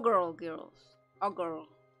pronounce. Ogre girls. Ogre.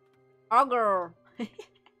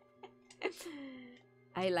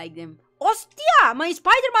 I like them. Hostia! My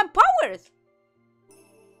Spider-Man powers!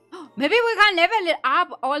 Maybe we can level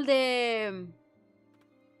up all the...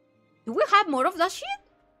 Do we have more of that shit?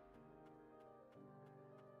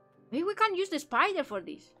 Maybe we can use the spider for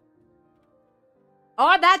this.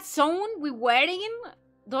 Oh, that zone we're wearing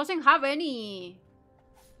doesn't have any...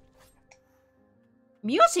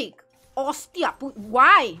 music. Hostia,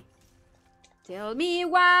 why? Tell me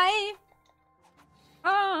why.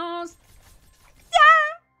 Oh,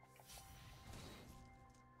 yeah.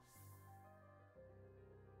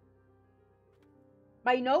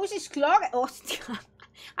 My nose is clogged. Hostia.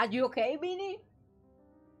 Are you okay, Vinny?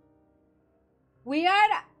 We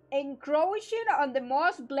are encroaching on the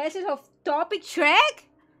most blessed of topic. Shrek?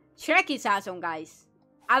 Shrek is awesome, guys.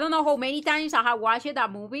 I don't know how many times I have watched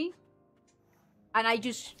that movie. And I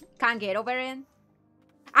just can't get over it. And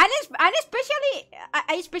I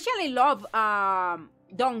especially love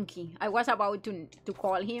Donkey. I was about to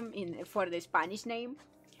call him for the Spanish name.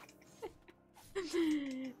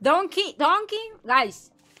 Donkey,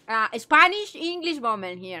 guys. Spanish English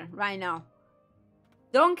moment here right now.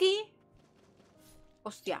 Donkey.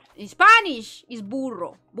 Hostia. In Spanish is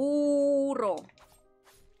burro. Burro.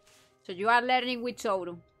 So you are learning with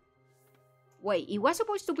Zoro. Wait, it was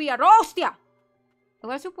supposed to be a hostia. It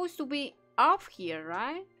was supposed to be up here,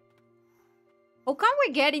 right? How can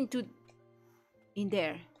we get in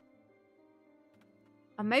there?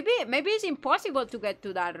 Maybe it's impossible to get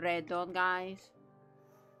to that red dot, guys.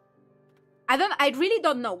 I really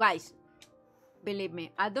don't know, guys. Believe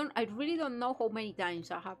me, I really don't know how many times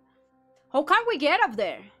I have. How can we get up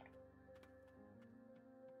there?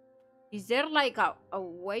 Is there like a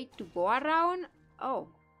way to go around? Oh.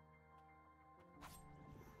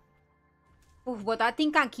 Oof, but that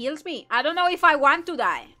thing can kill me. I don't know if I want to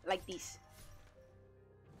die like this.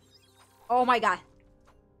 Oh my god.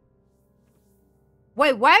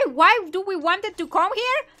 Wait, why do we want it to come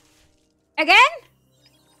here? Again?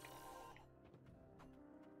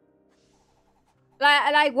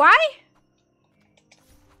 Like why?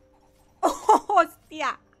 Oh,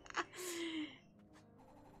 hostia.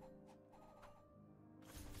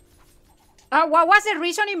 What was the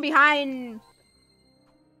reasoning behind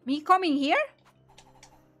me coming here?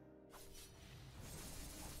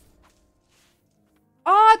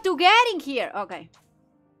 Oh, to get in here. Okay.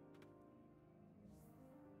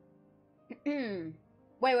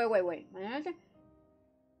 Wait.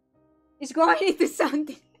 It's going into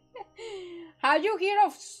something. Have you heard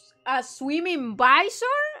of a swimming visor?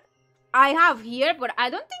 I have here, but I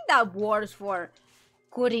don't think that works for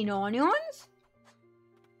cutting onions.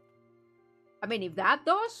 I mean, if that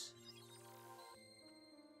does.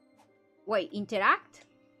 Wait, interact?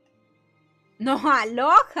 No,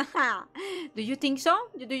 lock? Do you think so?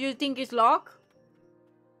 Do you think it's lock?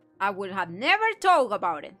 I would have never thought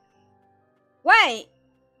about it. Wait,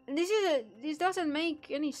 this doesn't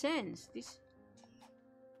make any sense.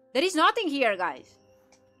 There is nothing here, guys.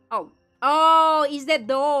 Oh, it's the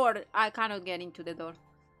door. I cannot get into the door.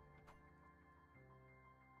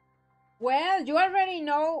 Well, you already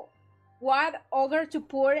know what ogre to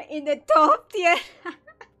put in the top tier.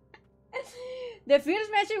 The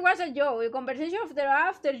first message was a joke. The conversation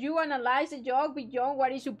after you analyze the joke beyond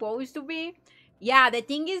what it's supposed to be. Yeah, the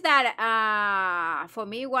thing is that for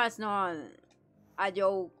me it was not a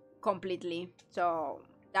joke completely. So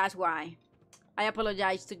that's why. I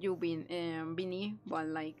apologize to you, Vinny, but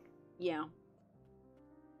like, yeah.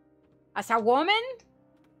 As a woman,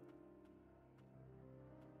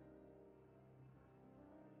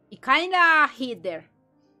 it kinda hit there.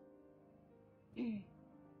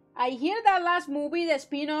 I hear that last movie, the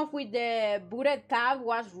spin-off with the booted cat,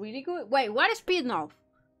 was really good. Wait, what spin-off?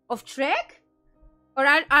 Of Shrek? Or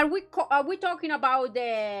are we talking about the...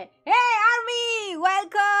 Hey, Army!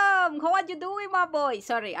 Welcome! How are you doing, my boy?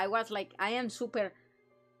 Sorry, I was like... I am super,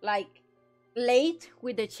 like, late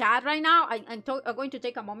with the chat right now. I'm going to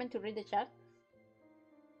take a moment to read the chat.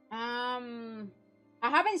 I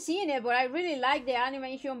haven't seen it, but I really like the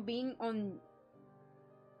animation being on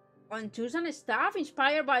tools and stuff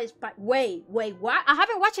inspired by... Wait, what? I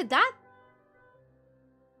haven't watched that?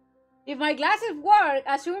 If my glasses work,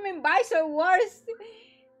 a swimming visor works.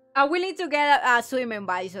 I'm willing to get a swimming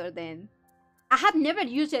visor then. I have never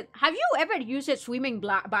used it. Have you ever used swimming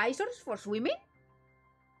visors for swimming?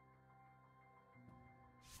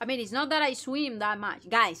 I mean, it's not that I swim that much.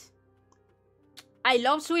 Guys, I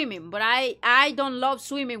love swimming, but I don't love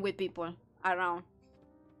swimming with people around.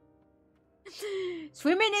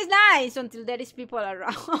 Swimming is nice until there is people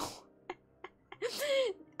around.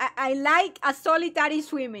 I like a solitary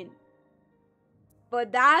swimming.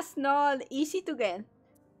 But that's not easy to get.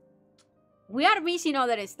 We are missing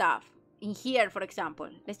other stuff. In here, for example.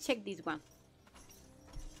 Let's check this one.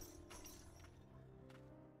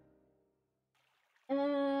 I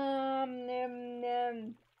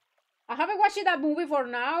haven't watched that movie for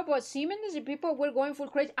now, but seemingly people were going full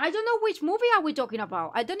crazy. I don't know which movie are we talking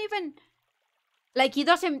about. I don't even... Like, it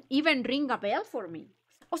doesn't even ring a bell for me.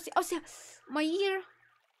 Oh, my ear.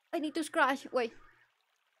 I need to scratch. Wait.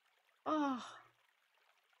 Oh...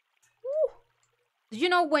 You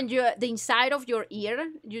know when the inside of your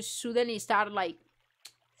ear, you suddenly start like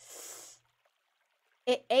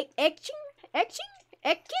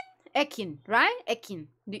Ekin, right? Ekin.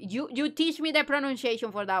 You teach me the pronunciation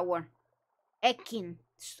for that word. Ekin.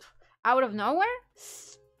 Out of nowhere?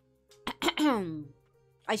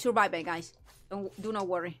 I survived it, guys. Do not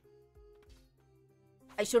worry.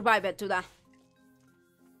 I survived it to that.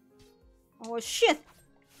 Oh shit.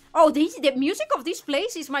 Oh, the music of this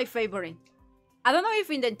place is my favorite. I don't know if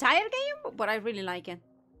in the entire game, but I really like it.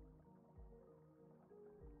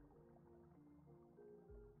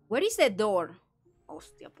 Where is the door?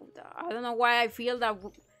 Hostia puta. I don't know why I feel that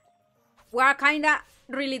we're kinda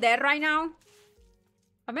really there right now.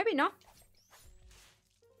 Or maybe not.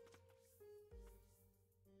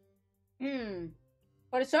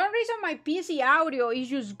 For some reason, my PC audio is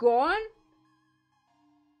just gone.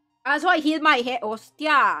 Also, I hit my head.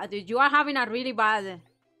 Hostia, dude, you are having a really bad...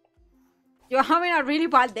 You're having a really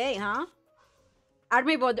bad day, huh?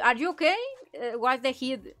 Army, but are you okay? Was the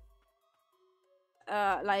heat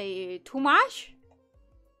like too much?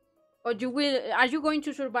 Or are you going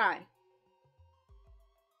to survive?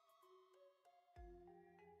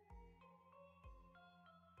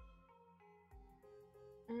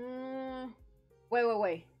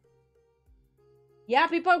 Wait. Yeah,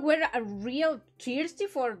 people were real thirsty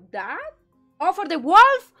for that? Oh, for the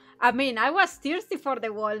wolf? I mean, I was thirsty for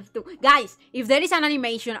the wolf too. Guys, if there is an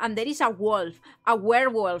animation and there is a wolf, a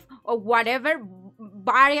werewolf, or whatever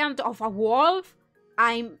variant of a wolf,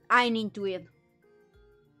 I'm into it.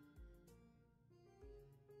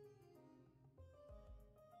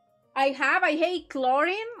 I hate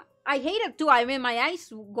chlorine. I hate it too. I mean, my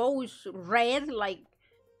eyes goes red, like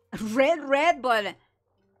red, but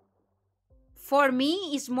for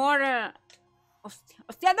me, it's more...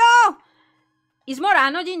 Hostia, no! It's more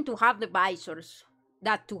annoying to have the visors.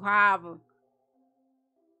 that to have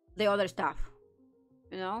the other stuff,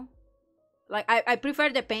 you know? Like, I prefer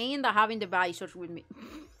the pain than having the visors with me.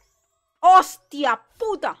 Hostia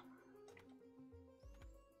puta!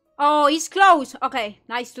 Oh, it's close. Okay,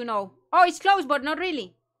 nice to know. Oh, it's close, but not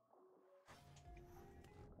really.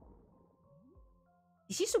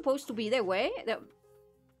 Is he supposed to be the way?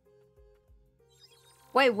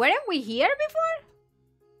 Wait, weren't we here before?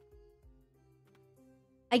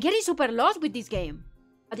 I'm getting super lost with this game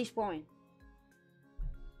at this point.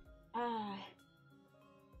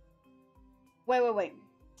 Wait.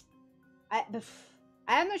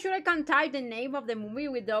 I'm not sure I can type the name of the movie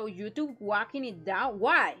without YouTube walking it down.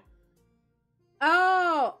 Why?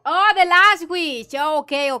 Oh, the last wish.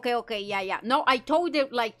 Okay. Yeah. No, I told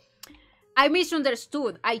it like I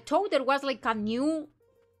misunderstood. I thought there was like a new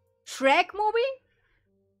Shrek movie,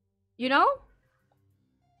 you know?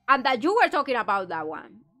 And that you were talking about that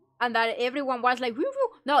one. And that everyone was like, woo, woo.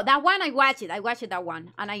 No, that one I watched it. I watched that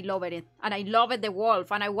one. And I loved it. And I loved the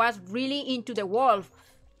wolf. And I was really into the wolf.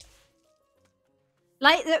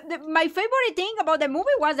 Like, my favorite thing about the movie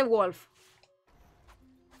was the wolf.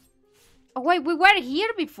 Oh, wait, we were here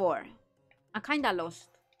before. I'm kind of lost.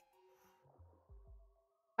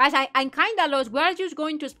 Guys, I'm kind of lost. We're just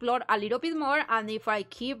going to explore a little bit more. And if I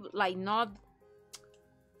keep, like, not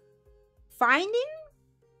finding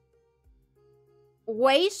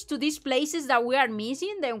ways to these places that we are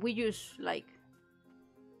missing, then we just, like,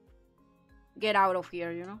 get out of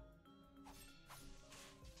here, you know?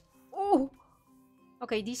 Oh!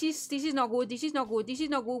 Okay, this is not good. This is not good.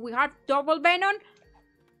 We have double venom.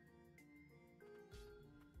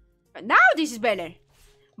 Now this is better.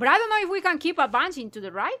 But I don't know if we can keep advancing to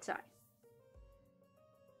the right side.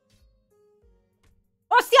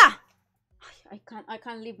 Hostia! I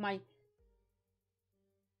can't leave my...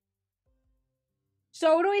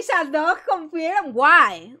 Soru is a dog confirmed?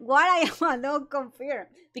 Why? Why I am a dog confirmed?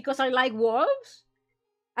 Because I like wolves?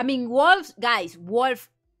 I mean, wolves, guys, wolf...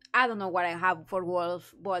 I don't know what I have for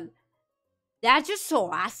wolves, but they're just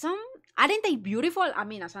so awesome. Aren't they beautiful? I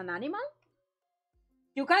mean, as an animal?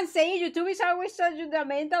 You can say YouTube is always so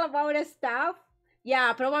judgmental about stuff.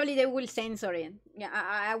 Yeah, probably they will censor it. Yeah,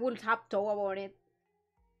 I will have talk about it.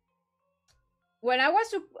 When I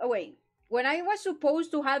was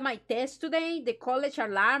supposed to have my test today, the college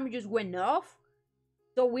alarm just went off.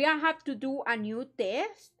 So we have to do a new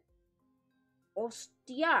test.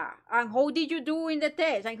 Hostia. And how did you do in the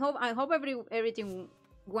test? I hope everything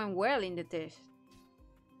went well in the test.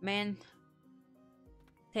 Man.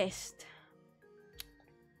 Test.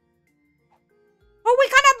 Oh, we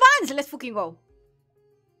can advance! Let's fucking go.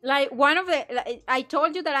 Like, one of the... Like, I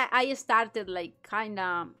told you that I started, like, kind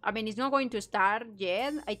of... I mean, it's not going to start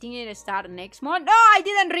yet. I think it'll start next month. No, I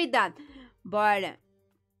didn't read that. But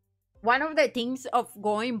one of the things of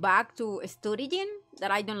going back to studying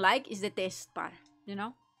that I don't like is the test part, you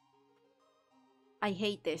know? I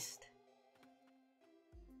hate test.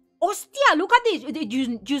 Hostia, look at this.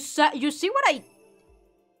 You see what I...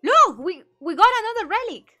 Look, we got another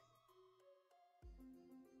relic.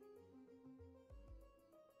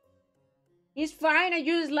 It's fine, I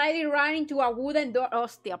just slightly ran into a wooden door.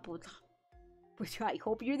 Hostia puta. I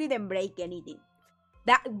hope you didn't break anything.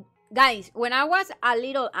 That, guys, when I was a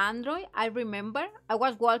little android, I remember I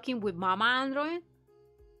was walking with Mama Android.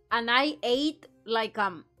 And I ate, like,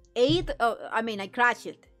 I crashed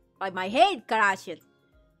it. Like, my head crashed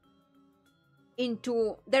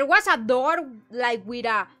into... There was a door, like, with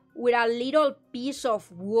a little piece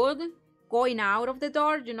of wood going out of the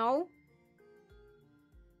door, you know?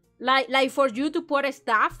 Like for you to put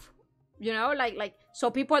stuff, you know, like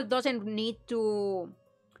so people doesn't need to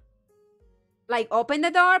like open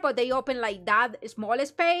the door, but they open like that small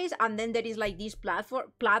space, and then there is like this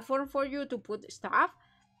platform for you to put stuff.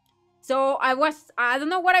 So I don't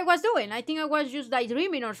know what I was doing. I think I was just like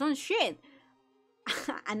dreaming or some shit,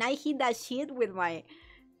 and I hit that shit with my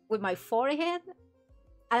forehead,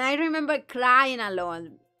 and I remember crying a lot.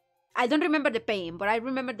 I don't remember the pain, but I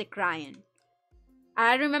remember the crying.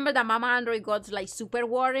 I remember that Mama Android got like super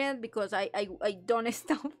worried because I don't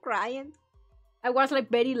stop crying. I was like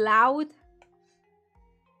very loud.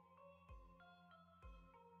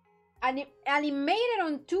 And it made it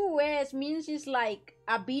on 2S means it's like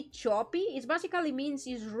a bit choppy. It basically means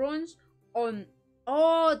it runs on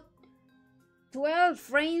 12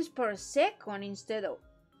 frames per second instead of...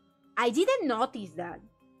 I didn't notice that.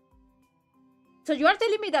 So you are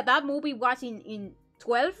telling me that movie was in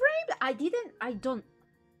 12 frames?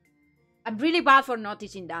 I'm really bad for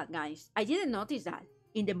noticing that, guys. I didn't notice that.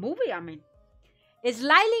 In the movie, I mean. A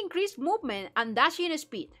slightly increased movement and dashing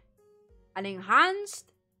speed. An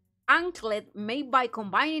enhanced anklet made by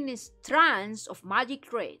combining strands of magic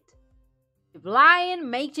thread. The blind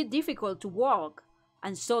makes it difficult to walk,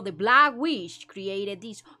 and so the Black Witch created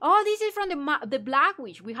this. Oh, this is from the Black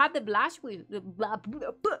Witch. We have the Black Witch,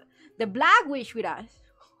 the Black Witch with us.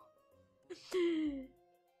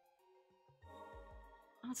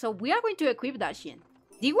 So we are going to equip that shit.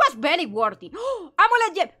 This was very worthy.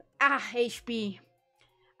 Amulet gem! HP.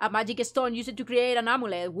 A magic stone used to create an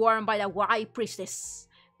amulet worn by the White Priestess.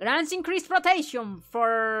 Grants increased protection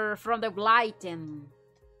from the blight and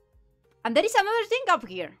there is another thing up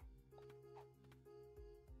here.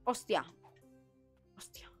 Hostia.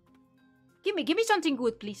 Hostia. Give me something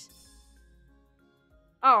good, please.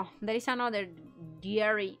 Oh, there is another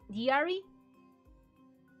diary. Diary?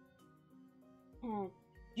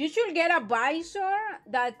 You should get a visor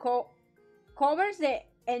that covers the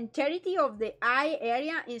entirety of the eye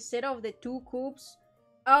area instead of the 2 cubes.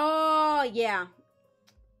 Oh, yeah.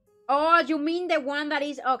 Oh, you mean the one that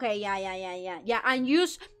is... Okay, yeah. And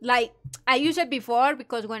use, like, I used it before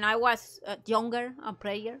because when I was younger, a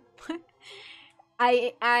player,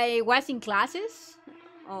 I was in classes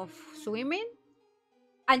of swimming.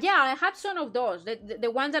 And yeah, I have some of those. The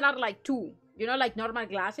ones that are like 2. You know, like normal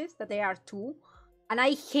glasses, that they are 2. And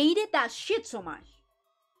I hated that shit so much.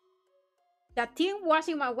 That thing was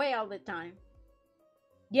in my way all the time.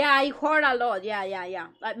 Yeah, I heard a lot. Yeah.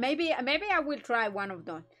 Like maybe I will try one of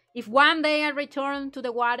those. If one day I return to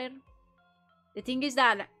the water. The thing is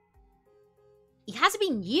that it has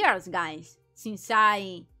been years, guys, since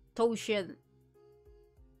I touched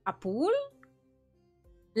a pool.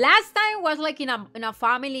 Last time was like in a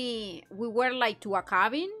family. We were like to a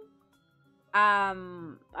cabin. I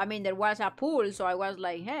mean, there was a pool, so I was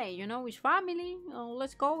like, hey, you know, it's family.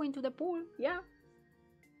 Let's go into the pool. Yeah.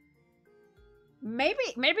 Maybe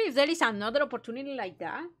if there is another opportunity like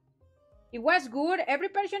that. It was good. Every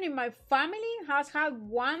person in my family has had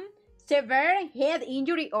one severe head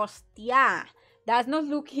injury. Hostia. That's not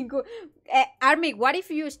looking good. Army, what if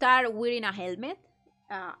you start wearing a helmet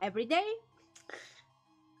every day?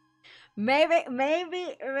 Maybe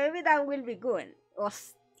that will be good.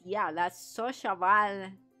 Hostia. Yeah, that's such a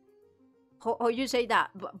bad. How you say that?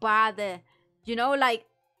 Bad, you know, like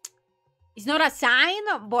it's not a sign,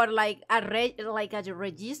 but like a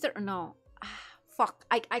register. No, fuck.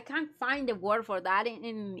 I can't find the word for that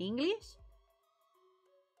in English.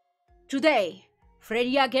 Today,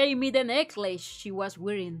 Freya gave me the necklace she was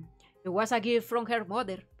wearing. It was a gift from her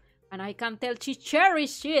mother, and I can tell she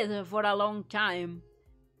cherished it for a long time.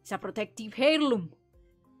 It's a protective heirloom.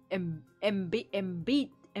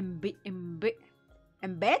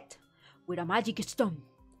 Embed with a magic stone.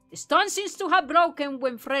 The stone seems to have broken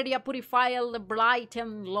when Freya purified the blighted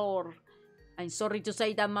lore. I'm sorry to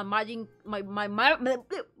say that my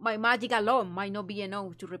magic alone might not be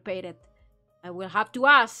enough to repair it. I will have to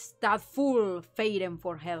ask that fool Faden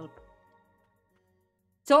for help.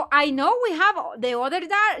 So I know we have the other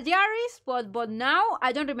diaries, but now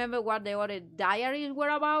I don't remember what the other diaries were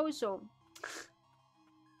about. So.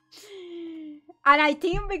 And I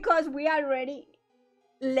think because we already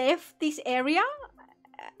left this area,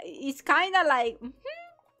 it's kind of like,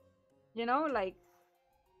 you know, like,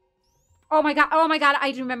 oh my god,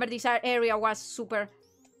 I remember this area was super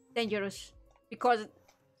dangerous because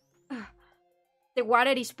the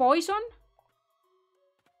water is poison.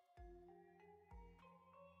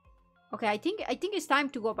 Okay, I think it's time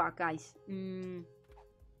to go back, guys.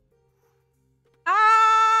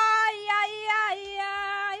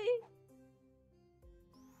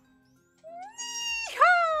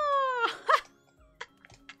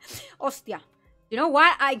 Hostia. You know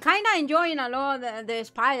what? I kind of enjoying a lot the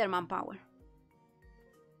Spider-Man power.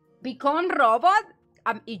 Become robot.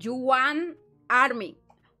 If you want, Army.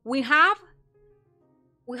 We have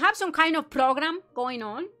some kind of program going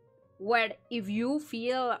on where if you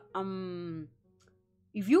feel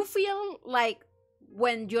like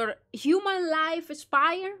when your human life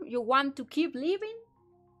expires, you want to keep living,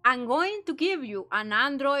 I'm going to give you an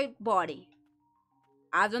android body.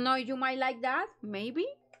 I don't know if you might like that. Maybe.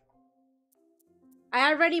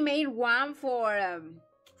 I already made one for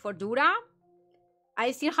Dura.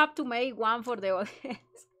 I still have to make one for the others.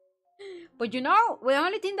 But you know, the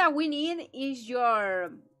only thing that we need is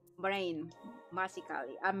your brain,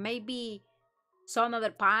 basically. And maybe some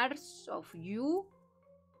other parts of you.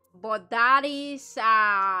 But that is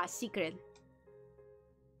a secret.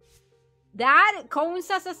 That counts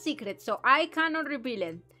as a secret, so I cannot reveal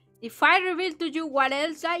it. If I reveal to you what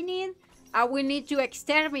else I need, I will need to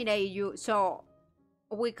exterminate you. So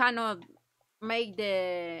we cannot make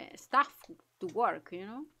the stuff to work, you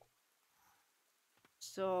know?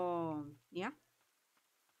 So, yeah.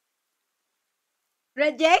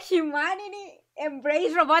 Reject humanity,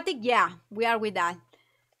 embrace robotic. Yeah, we are with that.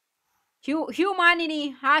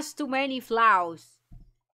 Humanity has too many flaws.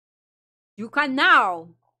 You can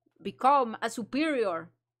now become a superior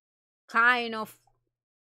kind of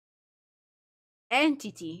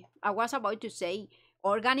entity. I was about to say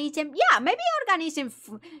organism. Yeah, maybe organism.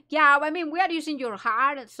 Yeah, I mean, we are using your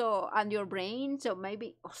heart so and your brain. So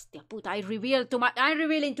maybe. Hostia puta, I reveal too much. I'm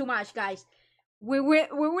revealing too much, guys. We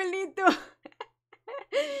will need to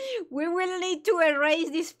we will need to erase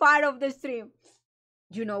this part of the stream.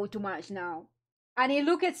 You know too much now. And you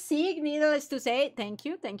look at sick, needless to say. Thank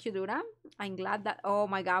you, Dura. I'm glad that. Oh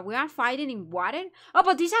my god, we are fighting in water. Oh,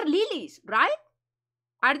 but these are lilies, right?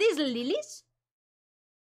 Are these lilies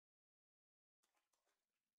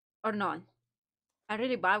or not? I'm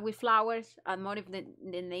really bad with flowers. And more if the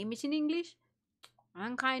name is in English.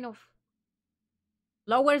 I'm kind of.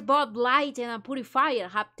 Flowers both light and a purifier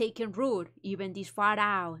have taken root, even this far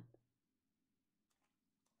out.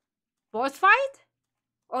 Boss fight?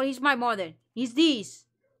 Or is my mother? Is this?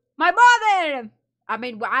 My mother! I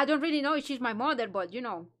mean, I don't really know if she's my mother, but you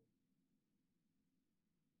know.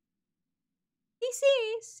 This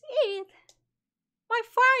is it. My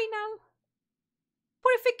final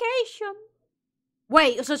purification.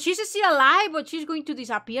 Wait, so she's still alive, but she's going to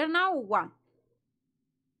disappear now or what?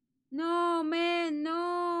 No, man,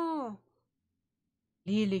 no.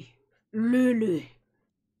 Lily. And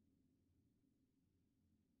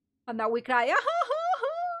now we cry.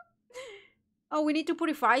 Oh, we need to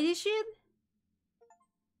purify this shit?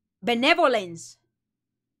 Benevolence.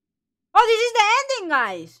 Oh, this is the ending,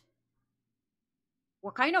 guys.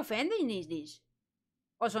 What kind of ending is this?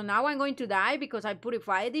 Oh, so now I'm going to die because I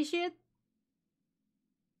purified this shit?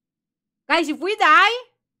 Guys, if we die...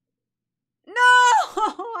 No!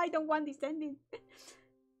 I don't want this ending.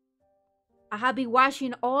 I have been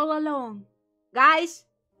watching all along. Guys,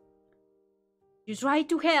 just ride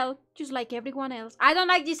to hell, just like everyone else. I don't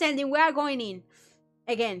like this ending. We are going in.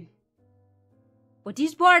 Again. But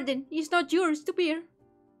this burden is not yours to bear.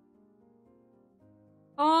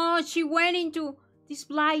 Oh, she went into this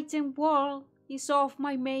blighted world is of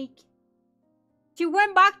my make. She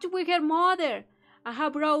went back to with her mother. I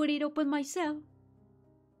have brought it upon myself.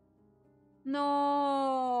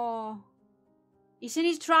 No. Isn't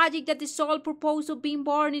it tragic that the sole purpose of being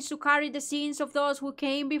born is to carry the sins of those who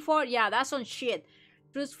came before? Yeah, that's some shit.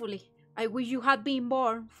 Truthfully, I wish you had been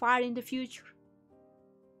born far in the future.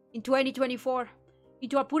 In 2024,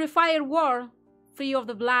 into a purified world, free of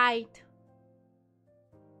the blight.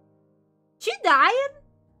 She died?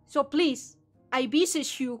 So please, I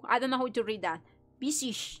beseech you, I don't know how to read that.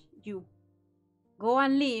 Beseech you, go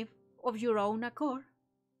and live of your own accord.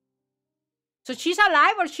 So she's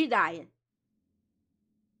alive or she died?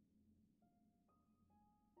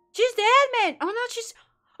 She's dead, man. Oh no, she's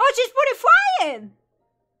purified.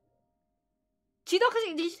 She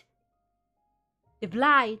doesn't this. The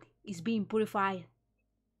blight is being purified.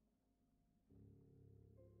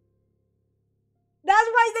 That's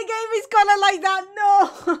why the game is colored like that. No.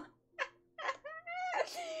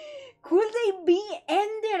 Could they be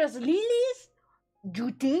Ender's lilies?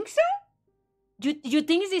 You think so? You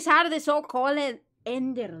think these are the so-called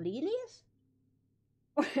Ender lilies?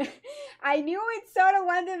 I knew it sort of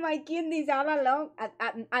wanted my kidneys all along.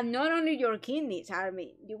 And not only your kidneys,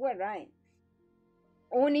 Army. You were right.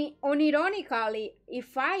 Unironically,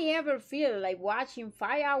 if I ever feel like watching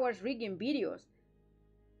 5 hours rigging videos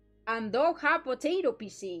and don't have potato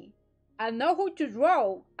PC and know how to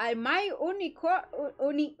draw, I might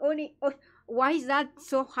why is that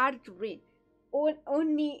so hard to read? I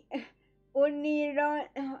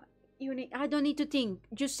don't need to think.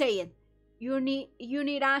 Just say it.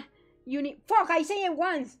 Fuck, I say it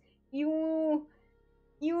once.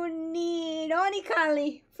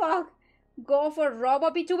 Unironically, fuck. Go for Robo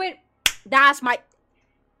VTuber. That's my...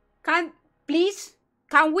 Can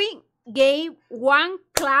we give one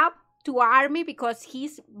clap to Army because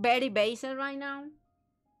he's very basic right now?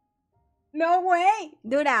 No way.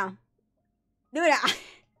 Do that.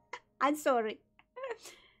 I'm sorry.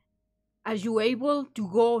 Are you able to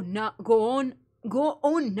go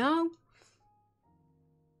on now?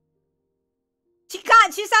 She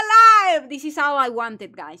can't. She's alive. This is all I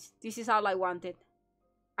wanted, guys. This is all I wanted.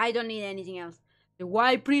 I don't need anything else. The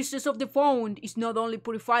White Priestess of the Font is not only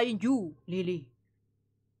purifying you, Lily.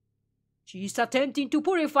 She is attempting to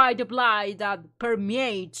purify the blight that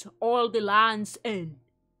permeates all the land's end.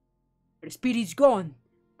 Her spirit is gone,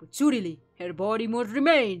 but certainly her body must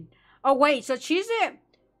remain. Oh wait, so she's a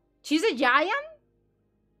giant?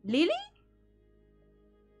 Lily?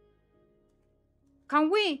 Can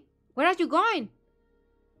we? Where are you going?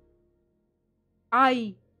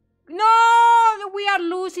 I. No! We are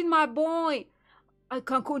losing my boy. I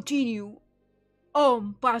can't continue.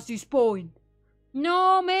 Past this point.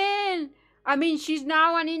 No, man. I mean, she's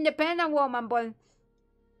now an independent woman, but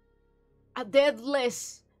a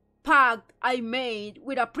deathless pact I made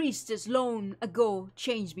with a priestess long ago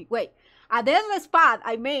changed me. Wait, a deathless pact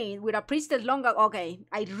I made with a priestess long ago. Okay,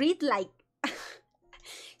 I read like.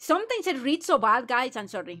 Sometimes I read so bad, guys. I'm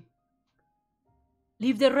sorry.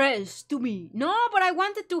 Leave the rest to me. No, but I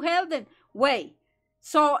wanted to help them. Wait,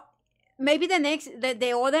 so maybe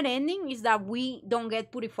the other ending is that we don't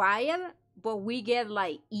get purified, but we get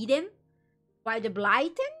like eaten by the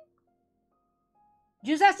blighted.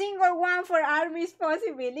 Just a single one for Army's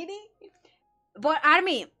possibility. But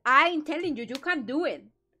Army, I'm telling you, you can do it.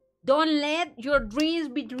 Don't let your dreams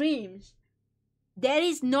be dreams. There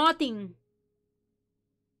is nothing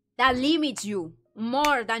that limits you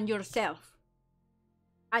more than yourself.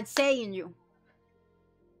 I'm saying you.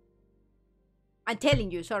 I'm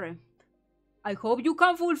telling you, sorry. I hope you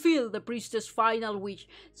can fulfill the priestess' final wish.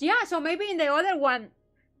 So yeah, so maybe in the other one,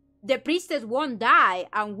 the priestess won't die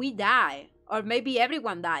and we die. Or maybe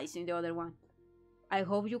everyone dies in the other one. I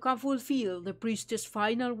hope you can fulfill the priestess'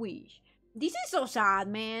 final wish. This is so sad,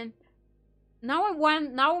 man. Now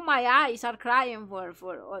my eyes are crying for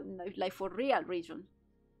real reasons.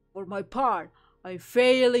 For my part, I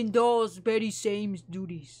fail in those very same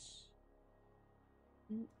duties.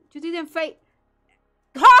 You didn't fail.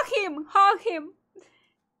 Hug him! Hug him!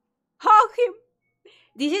 Hug him!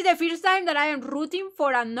 This is the first time that I am rooting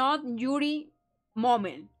for a not Yuri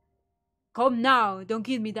moment. Come now, don't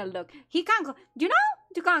give me that look. He can, you know,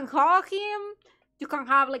 you can hug him. You can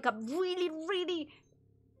have like a really, really,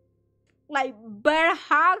 like, bear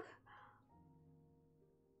hug.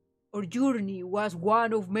 Our journey was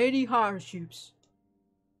one of many hardships.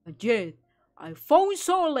 And yet, I found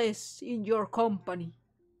solace in your company.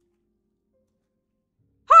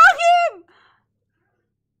 Hug him!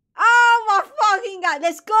 Oh my fucking god,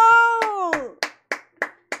 let's go!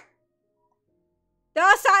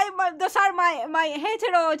 Those are my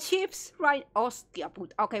hetero chips, right? Hostia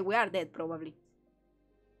put. Okay, we are dead probably.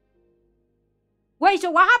 Wait,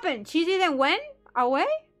 so what happened? She didn't went away?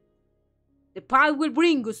 The path will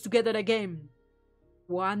bring us together again.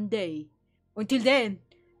 One day. Until then,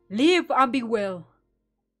 live and be well.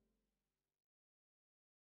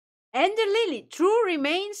 Ender Lily, true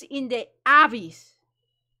remains in the abyss.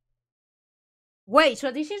 Wait,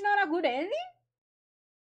 so this is not a good ending?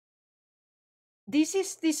 This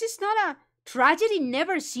is not a tragedy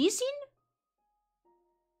never ceasing?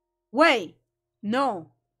 Wait,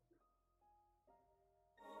 no.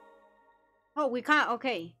 Oh, we can't,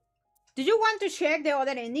 okay. Do you want to check the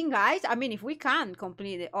other ending, guys? I mean, if we can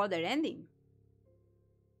complete the other ending.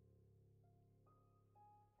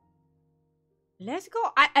 Let's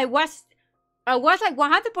go. I was like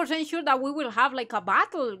 100% sure that we will have like a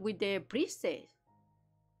battle with the priestess.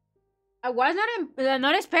 I was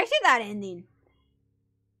not expecting that ending.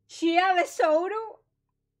 Shia Lesotho.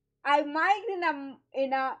 I might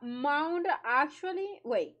in a mound actually.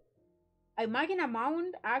 Wait. I might in a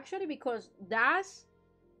mound actually because that's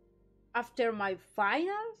after my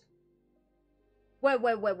finals. Wait.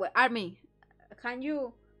 Army, can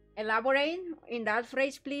you elaborate in that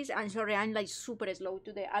phrase, please? I'm sorry, I'm like super slow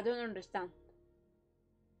today. I don't understand.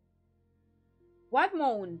 What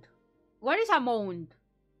mound? What is a mound?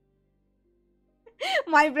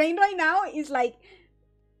 My brain right now is like,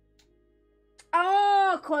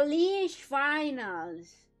 oh, college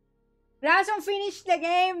finals. Grayson finished the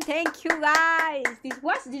game. Thank you, guys. This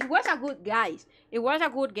was a good, guys. It was a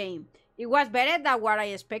good game. It was better than what I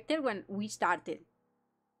expected when we started.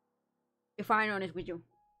 If I'm honest with you.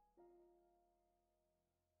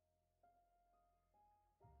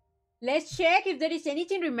 Let's check if there is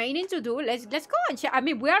anything remaining to do. Let's go and check. I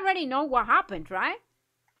mean, we already know what happened, right?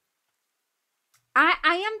 I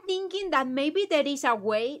am thinking that maybe there is a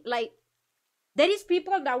way, like, there is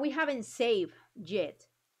people that we haven't saved yet.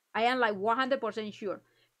 I am like 100% sure.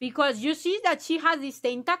 Because you see that she has these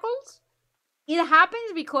tentacles. It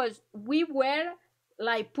happens because we were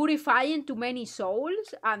like purifying too many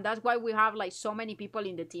souls. And that's why we have like so many people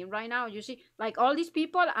in the team right now. You see, like all these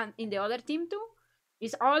people and in the other team too.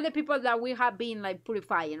 It's all the people that we have been like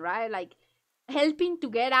purifying, right? Like helping to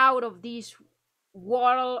get out of this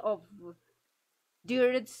world of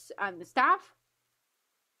dirts and stuff.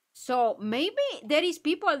 So maybe there is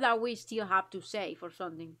people that we still have to save or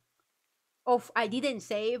something. Of I didn't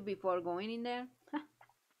save before going in there.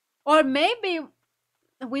 Or maybe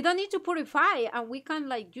we don't need to purify and we can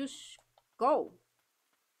like just go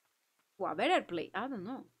to a better place. I don't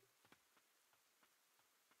know.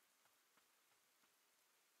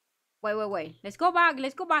 Wait. Let's go back.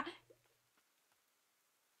 Let's go back.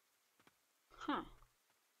 Huh.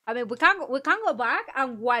 I mean, we can go back,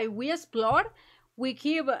 and while we explore, we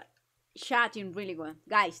keep chatting really good.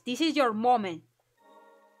 Guys, this is your moment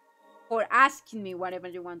for asking me whatever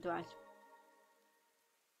you want to ask.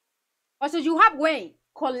 Also, you have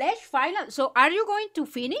college final. So, are you going to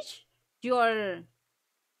finish your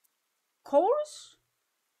course?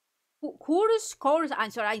 Course.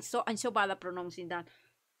 I'm sorry. I'm so bad at pronouncing that.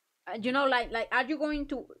 You know, like, are you going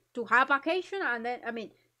to have vacation, and then, I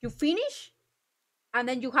mean, you finish, and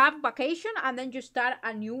then you have vacation, and then you start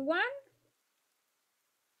a new one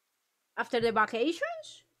after the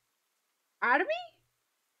vacations? Army?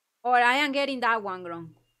 Or I am getting that one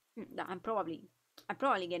wrong? I'm probably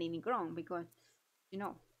getting it wrong, because, you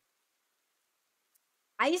know,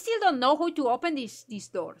 I still don't know how to open these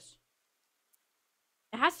doors.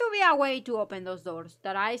 There has to be a way to open those doors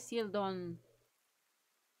that I still don't.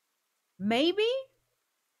 Maybe?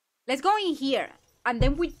 Let's go in here, and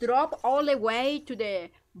then we drop all the way to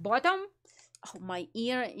the bottom. Oh, my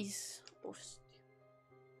ear is...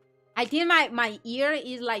 I think my ear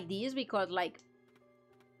is like this because, like...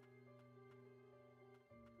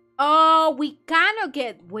 Oh, we cannot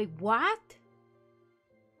get... Wait, what?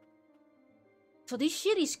 So this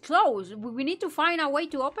shit is closed. We need to find a way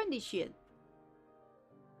to open this shit.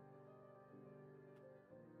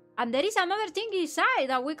 And there is another thing inside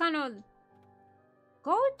that we cannot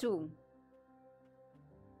go to.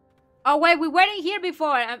 Oh, wait, we weren't here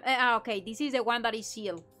before. Okay, this is the one that is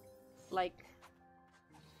sealed. Like...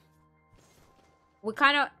 We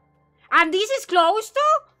cannot... And this is closed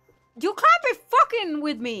too? You can't be fucking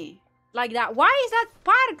with me like that. Why is that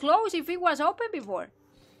part closed if it was open before?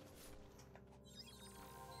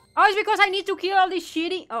 Oh, it's because I need to kill all this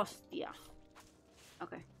shitty... Oh, yeah.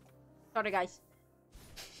 Okay. Sorry, guys.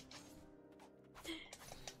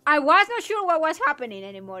 I was not sure what was happening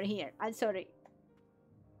anymore here. I'm sorry.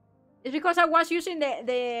 It's because I was using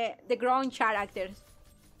the grown characters.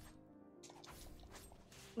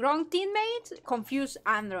 Wrong teammates, confused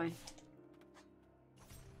android.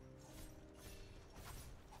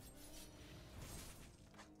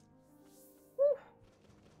 Whew.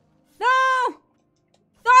 No!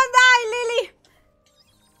 Don't die, Lily!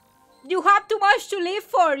 You have too much to live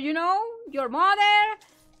for, you know? Your mother,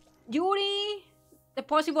 Yuri, the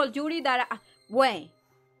possible Yuri that... wait.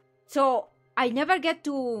 So, I never get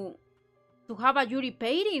to have a Yuri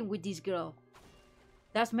pairing with this girl.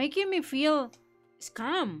 That's making me feel...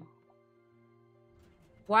 scam.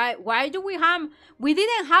 Why do we have... We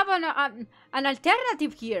didn't have an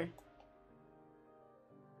alternative here.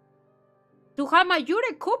 To have my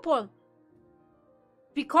Yuri couple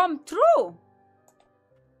become true.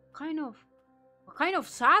 What kind of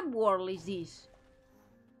sad world is this?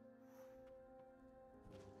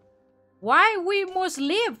 Why we must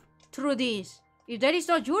live through this if there is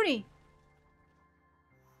no Yuri?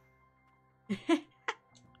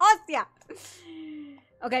 Hostia!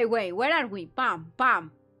 Okay, wait, where are we? Pam.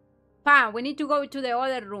 We need to go to the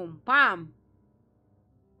other room. Pam.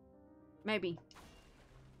 Maybe.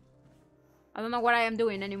 I don't know what I am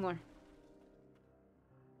doing anymore.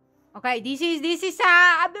 Okay, this is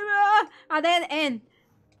a dead end.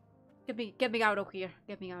 Get me out of here.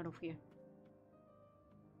 Get me out.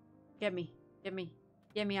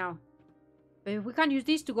 But if we can use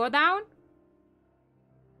this to go down.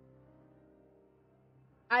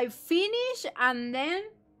 I finish, and then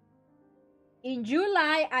in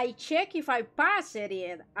July I check if I pass it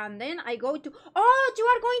yet, and then I go to... Oh, you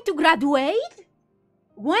are going to graduate?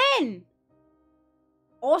 When?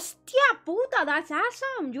 Hostia puta, that's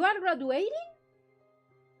awesome. You are graduating?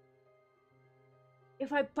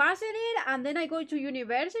 If I pass it, and then I go to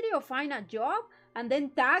university or find a job, and then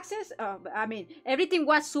taxes. I mean, everything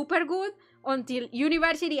was super good until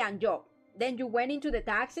university and job. Then you went into the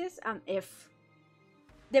taxes, and if...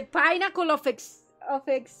 The pinnacle of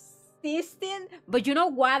existing. But you know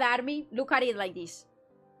what, Army? Look at it like this.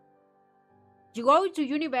 You go to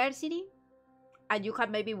university, and you can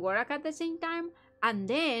maybe work at the same time, and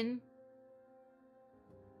then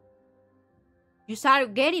you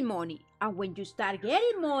start getting money. And when you start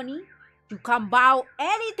getting money, you can buy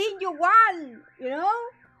anything you want, you know?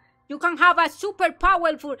 You can have a super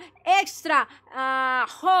powerful, extra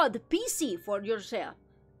hot PC for yourself.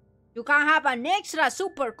 You can have an extra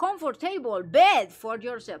super comfortable bed for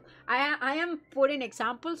yourself. I am putting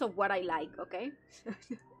examples of what I like, okay?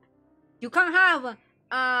 You can have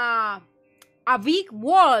a big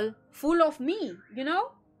wall full of me, you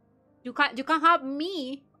know? You can have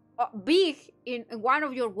me big in one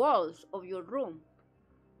of your walls of your room.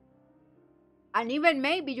 And even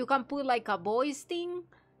maybe you can put like a voice thing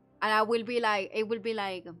and I will be like, it will be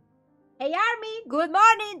like, hey army, good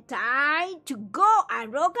morning, time to go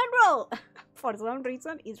and rock and roll. For some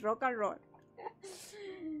reason, it's rock and roll.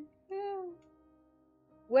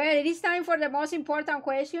 Well, it is time for the most important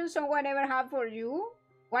question someone ever had for you.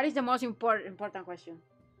 What is the most important question?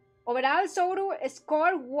 Overall, Soru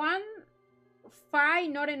scored 1-5,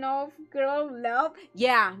 not enough girl love.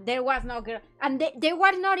 Yeah, there was no girl. And there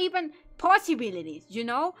were not even possibilities, you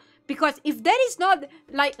know? Because if there is not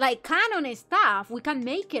like canon stuff, we can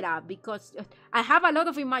make it up. Because I have a lot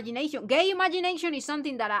of imagination. Gay imagination is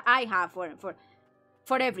something that I have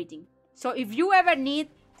for everything. So if you ever need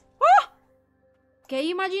gay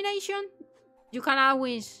imagination, you can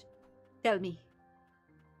always tell me.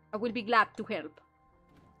 I will be glad to help.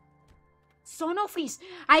 Son of his.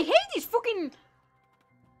 I hate this fucking.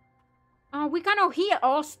 We cannot hear.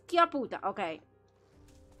 Hostia puta. Okay.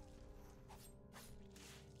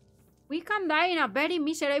 We can die in a very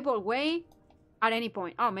miserable way at any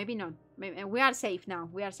point. Oh, maybe not. Maybe, we are safe now.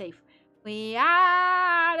 We are safe. We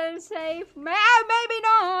are safe. Maybe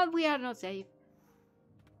not. We are not safe.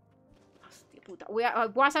 I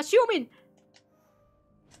was assuming.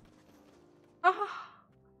 Oh,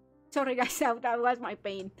 sorry guys, that was my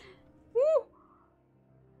pain. Woo.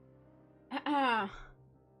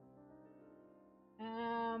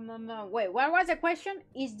 Wait, what was the question?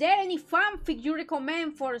 Is there any fanfic you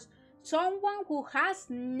recommend for someone who has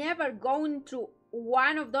never gone through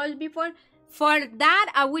one of those before? For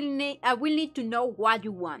that, I will need to know what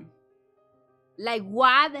you want. Like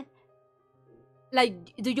what?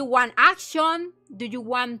 Like, do you want action? Do you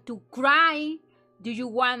want to cry? Do you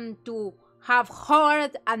want to have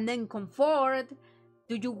hurt and then comfort?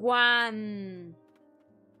 Do you want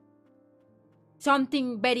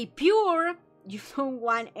something very pure? You don't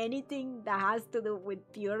want anything that has to do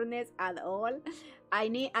with pureness at all. I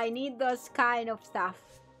need those kind of stuff.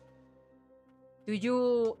 Are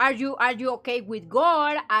you okay with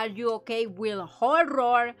gore? Are you okay with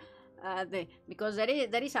horror? Because there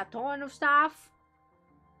is a ton of stuff.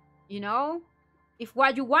 You know, if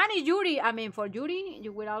what you want is Yuri, I mean, for Yuri,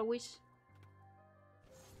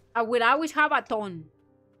 I will always have a ton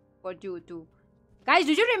for you too. Guys,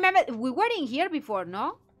 do you remember we were in here before,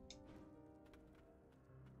 no?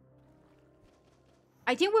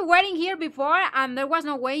 I think we were in here before and there was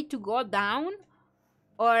no way to go down.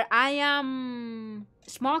 Or I am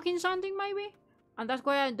smoking something maybe, and that's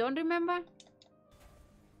why I don't remember.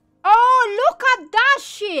 Oh, look at that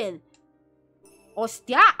shit!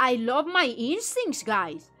 Hostia, I love my instincts,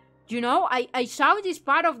 guys. You know, I saw this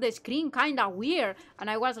part of the screen kind of weird, and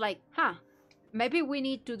I was like, huh, maybe we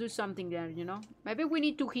need to do something there, you know? Maybe we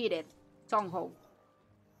need to hit it somehow.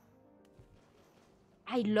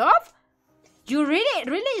 I love... You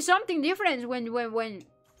really something different when...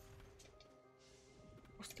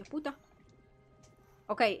 Hostia puta.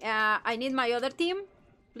 Okay, I need my other team,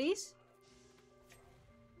 please.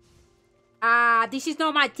 This is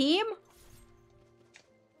not my team.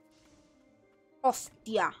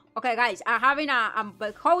 Hostia. Okay, guys, I'm having a...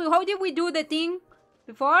 how did we do the thing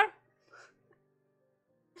before?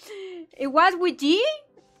 It was with G?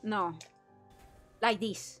 No. Like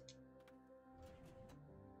this.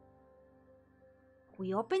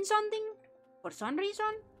 We opened something? For some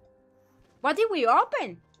reason? What did we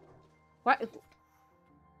open? What?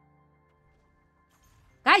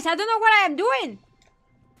 Guys, I don't know what I am doing.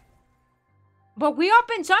 But we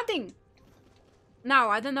opened something. No,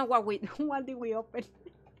 I don't know what did we open.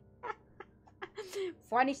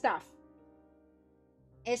 Funny stuff.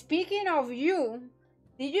 Speaking of you,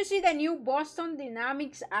 did you see the new Boston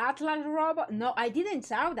Dynamics Atlas robot? No, I didn't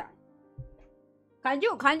saw that. Can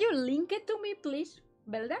you link it to me, please,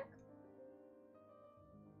 Belda?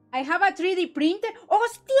 I have a 3D printer.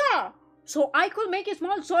 Hostia! So I could make a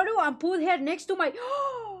small Zoro and put her next to my...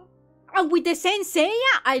 And with the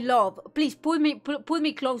Senseiya, I love. Please put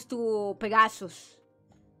me close to Pegasus.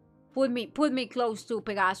 Put me close to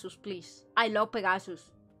Pegasus, please. I love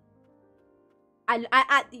Pegasus.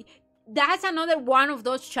 That's another one of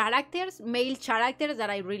those characters, male characters that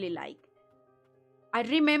I really like. I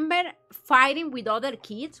remember fighting with other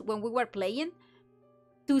kids when we were playing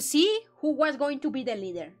to see who was going to be the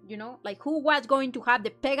leader, you know? Like who was going to have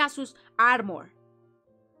the Pegasus armor.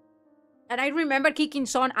 And I remember kicking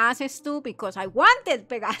some asses too because I wanted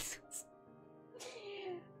Pegasus.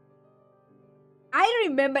 I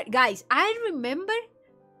remember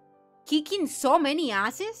kicking so many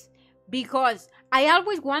asses because I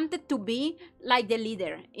always wanted to be like the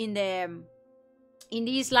leader in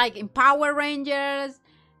these like in Power Rangers,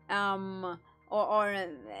 or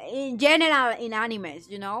in general in animes,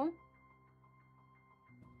 you know.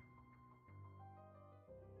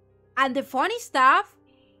 And the funny stuff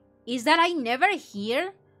is that I never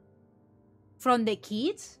hear from the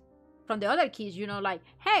kids, from the other kids, you know, like,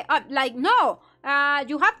 hey, like, no,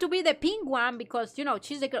 you have to be the pink one because, you know,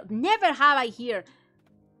 she's the girl. Never have I hear.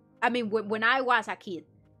 I mean, when I was a kid.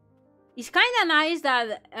 It's kind of nice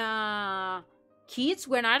that kids,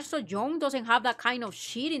 when are so young, doesn't have that kind of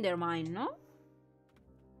shit in their mind, no?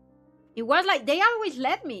 It was like, they always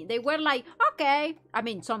let me. They were like, okay. I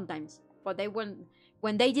mean, sometimes. But they when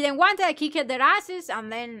they didn't want it, I kicked their asses,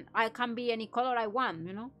 and then I can be any color I want,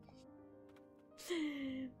 you know?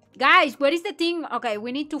 Guys, where is the thing? Okay,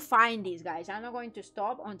 we need to find this, guys. I'm not going to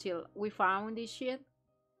stop until we found this shit.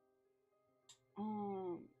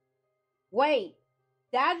 Wait,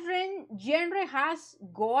 that genre has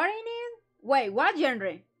gore in it? Wait, what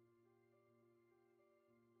genre?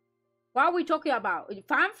 What are we talking about?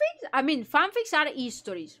 Fanfics? I mean, fanfics are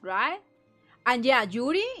histories, right? And yeah,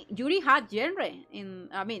 Yuri had genre in,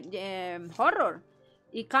 I mean, horror.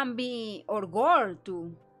 It can be, or gore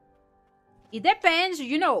too. It depends,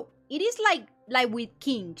 you know. It is like with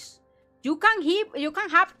kings. You can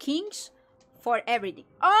have kings for everything.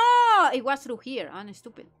 Oh, it was through here. I'm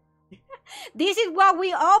stupid. This is what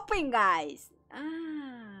we open, guys.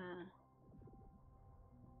 Ah,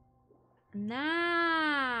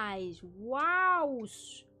 nice. Wow.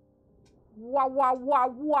 Wow, wow, wow,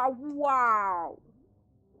 wow, wow.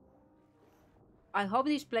 I hope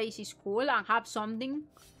this place is cool and have something.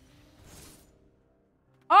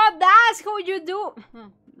 Oh, that's how you do.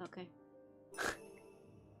 Okay.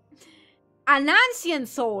 An ancient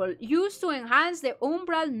soul used to enhance the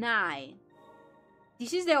umbral knight.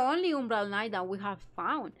 This is the only umbral knight that we have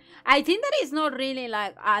found. I think that is not really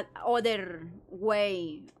like other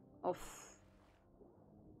way of.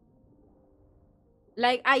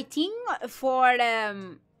 Like, I think for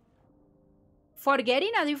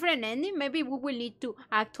getting a different ending, maybe we will need to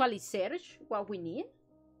actually search what we need.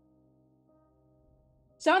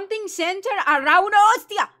 Something centered around.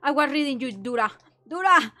 Hostia! I was reading you, Dura.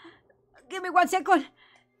 Dura! Give me 1 second.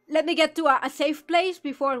 Let me get to a safe place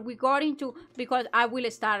before we go into, because I will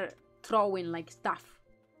start throwing like stuff.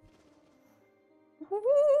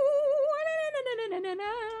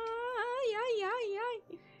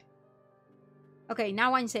 Okay,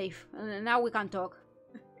 now I'm safe. Now we can talk.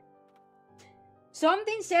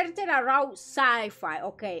 Something centered around sci-fi,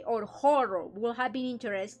 okay, or horror would have been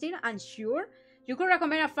interesting and sure. You could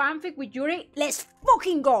recommend a fanfic with Yuri? Let's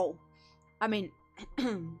fucking go! I mean,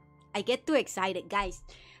 I get too excited, guys.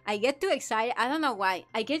 I get too excited. I don't know why.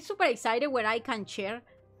 I get super excited when I can share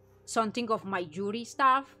something of my Yuri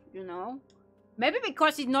stuff, you know? Maybe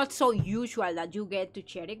because it's not so usual that you get to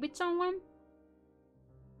share it with someone.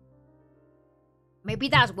 Maybe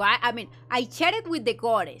that's why. I mean, I shared it with the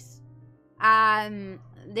goddess. And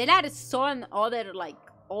there are some other, like,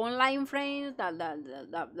 online friends that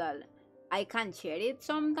I can share it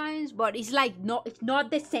sometimes, but it's like it's not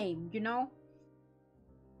the same, you know.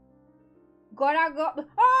 Gotta go.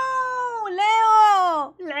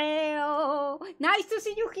 Oh, Leo, nice to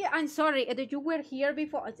see you here. I'm sorry that you were here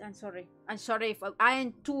before. I'm sorry if I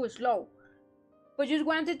am too slow, but just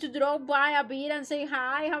wanted to drop by a bit and say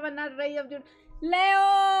hi. Have a nice day of your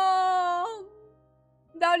Leo.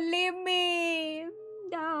 Don't leave me.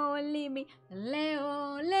 Don't leave me.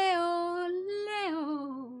 Leo, Leo,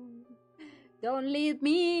 Leo. Don't leave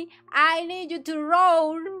me. I need you to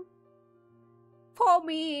roll for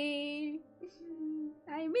me.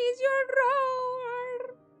 I miss your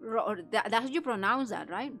roar. Roar. That's how you pronounce that,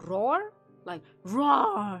 right? Roar? Like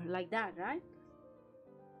roar. Like that, right?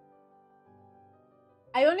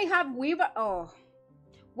 I only have Weaver. Oh.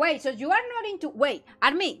 Wait, so you are not into. Wait,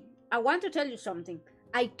 Armin, I want to tell you something.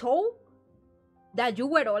 I thought that you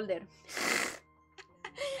were older.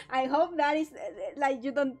 I hope that is like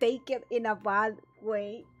you don't take it in a bad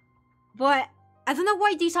way. But I don't know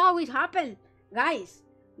why this always happens. Guys,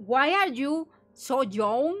 why are you so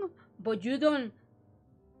young but you don't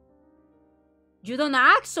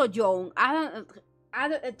act so young? I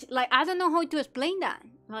don't know how to explain that.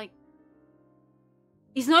 Like,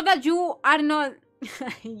 it's not that you are not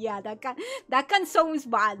yeah, that can sound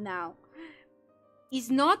bad now. It's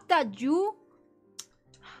not that you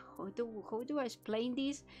how do I explain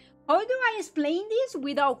this? How do I explain this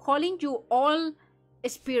without calling you all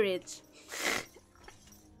spirits?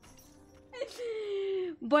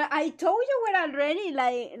 But I told you were already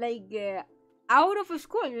like out of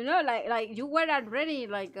school, you know, like you were already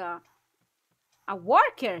like a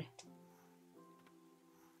worker.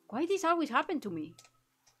 Why this always happen to me?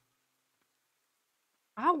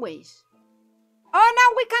 Always. Oh,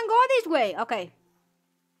 now we can go this way. Okay.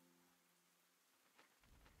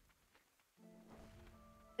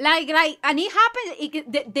 And it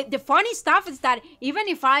happens. The funny stuff is that even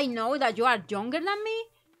if I know that you are younger than me,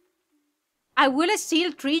 I will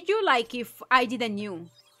still treat you like if I didn't knew,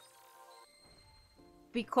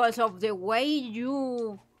 because of the way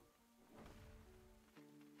you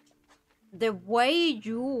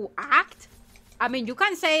act. I mean, you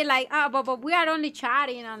can say like, oh, but we are only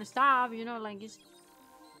chatting and stuff, you know, like it's.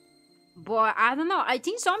 But I don't know. I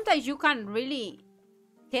think sometimes you can really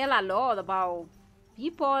tell a lot about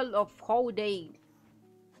people of how they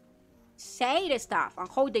say the stuff and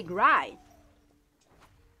how they write.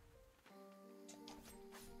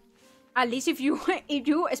 At least if you if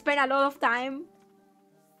you spend a lot of time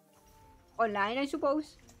online, I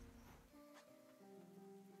suppose.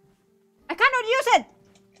 I cannot use it.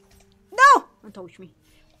 No, don't touch me.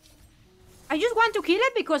 I just want to kill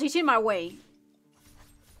it because it's in my way.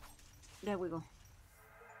 There we go.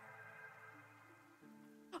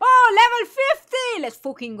 Oh, level 50! Let's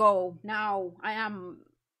fucking go. Now I am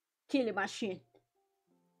killing machine.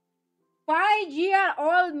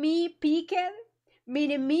 5-year-old me peaked,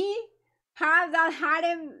 meaning me have that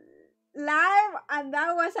harem live, and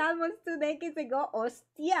that was almost 2 decades ago.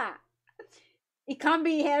 Hostia. It can't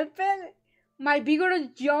be helped. My vigorous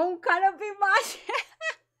young cannot be much.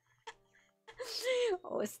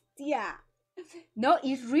 Hostia. No,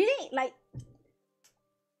 it's really like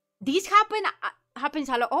this happens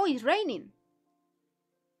a lot. Oh, it's raining.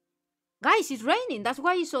 Guys, it's raining. That's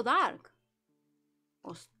why it's so dark.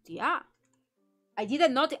 Hostia. I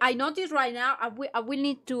didn't notice. I noticed right now. I will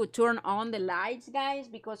need to turn on the lights, guys,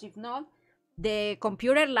 because if not, the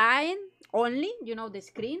computer line only, you know, the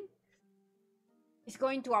screen, is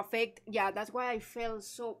going to affect. Yeah, that's why I feel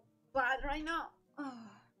so bad right now.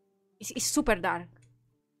 Oh. It's super dark.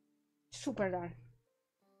 Super dark.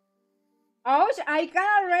 Oh, I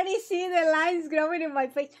can already see the lines growing in my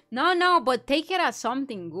face. No, but take it as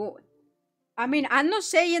something good. I mean, I'm not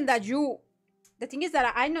saying that you. The thing is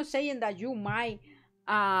that I'm not saying that you might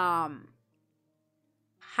have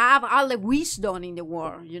all the wisdom in the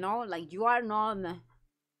world, you know, like you are not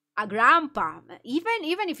a grandpa. Even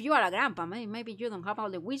if you are a grandpa, maybe you don't have all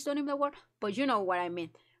the wisdom in the world, but you know what I mean.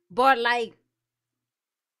 But like,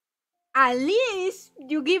 at least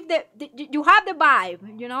you give you have the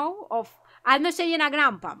vibe, you know, of, I'm not saying a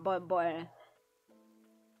grandpa, but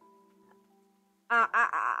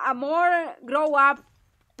a more grow up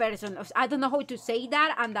person. I don't know how to say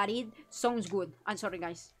that, and that it sounds good. I'm sorry,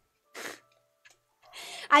 guys.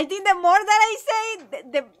 I think the more that I say,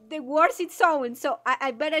 the worse it sounds. So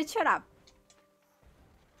I better shut up.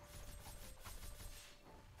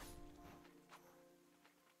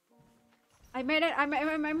 I better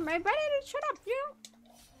shut up. You know.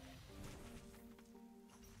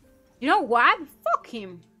 You know what? Fuck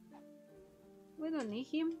him. We don't need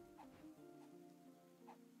him.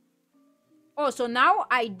 Oh, so now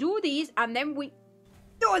I do this, and then we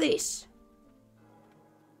do this.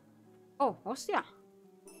 Oh, hostia.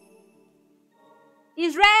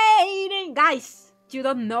 It's raining! Guys, you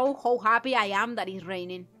don't know how happy I am that it's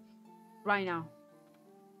raining right now.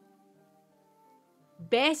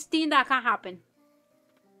 Best thing that can happen.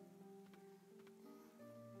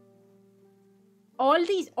 All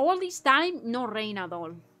this time, no rain at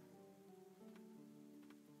all.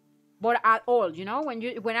 But at all, you know,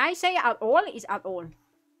 when I say at all, it's at all.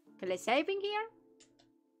 Okay, let's save in here.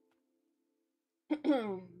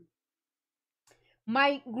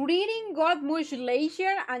 My greeting got much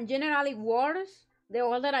later and generally worse the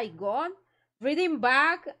older I got. Reading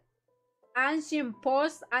back ancient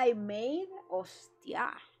posts I made.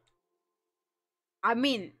 Hostia. I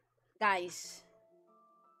mean, guys.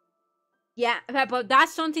 Yeah, but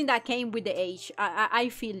that's something that came with the age. I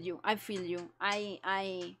feel you. I feel you.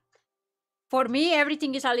 For me,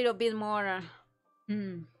 everything is a little bit more.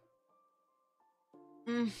 The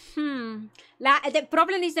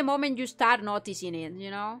problem is the moment you start noticing it,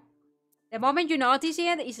 you know? The moment you notice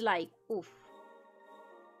it, it's like, oof.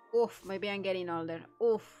 Oof, maybe I'm getting older.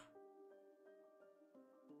 Oof.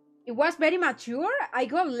 It was very mature. I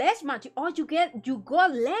got less mature. Oh, you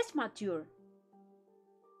got less mature.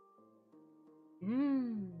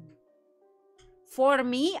 For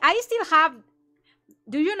me, I still have.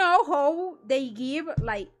 Do you know how they give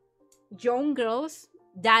like young girls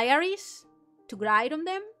diaries to write on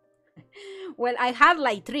them? Well, I had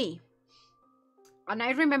like 3, and I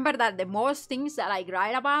remember that the most things that I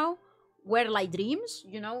write about were like dreams.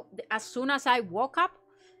 You know, as soon as I woke up,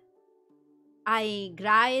 I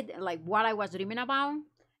write like what I was dreaming about,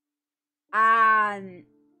 and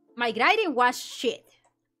my writing was shit.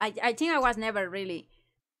 I think I was never really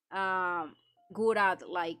good at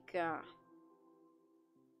like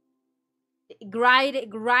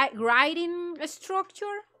grading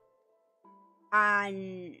structure,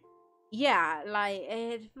 and yeah,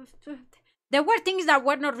 like there were things that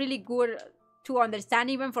were not really good to understand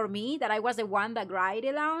even for me, that I was the one that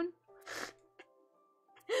graded down.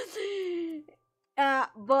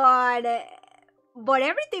 But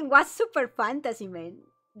everything was super fantasy, man.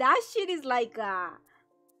 That shit is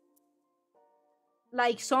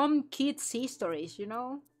like some kids' histories, you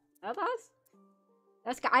know. That's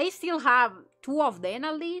I still have 2 of them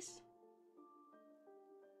at least.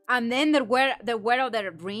 And then there were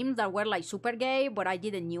other dreams that were like super gay, but I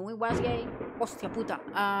didn't knew it was gay. Hostia puta.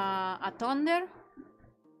 A thunder.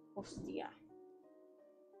 Hostia.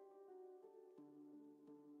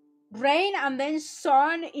 Rain and then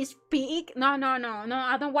sun is peak. No,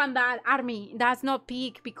 I don't want that. Army, that's not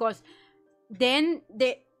peak, because then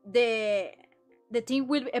the thing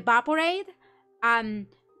will evaporate and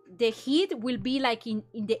the heat will be like in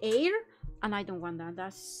the air, and I don't want that.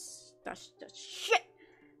 That's shit.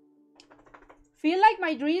 Feel like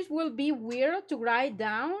my dreams will be weird to write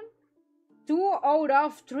down. 2 out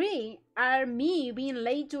of 3 are me being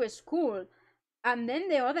late to school, and then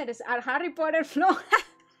the others are Harry Potter flow.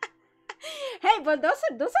 Hey, but those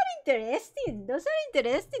are interesting. Those are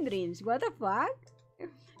interesting dreams. What the fuck?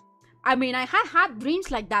 I mean, I had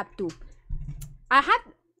dreams like that too. I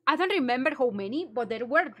don't remember how many, but there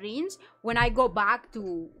were dreams when I go back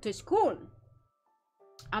to school.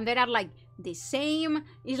 And there are like the same,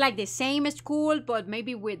 it's like the same school, but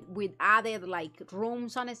maybe with added like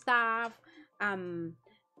rooms and stuff.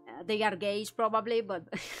 They are gays probably, but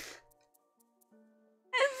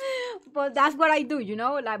but that's what I do, you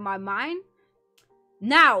know, like my mind.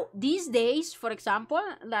 Now, these days, for example,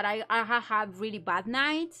 that I have had really bad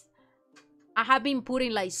nights, I have been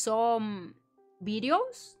putting like some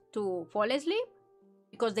videos to fall asleep,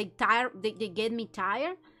 because they get me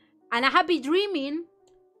tired. And I have been dreaming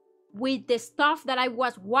with the stuff that I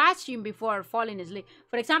was watching before falling asleep.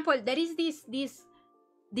 For example, there is this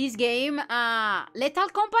game, Lethal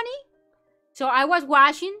Company. So I was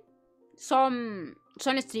watching some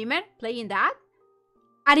streamer playing that,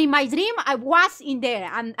 and in my dream I was in there,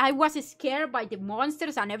 and I was scared by the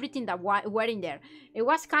monsters and everything that were in there. It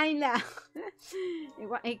was kind of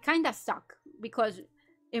it kind of sucked, because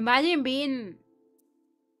imagine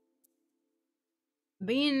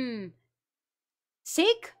being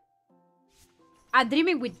sick and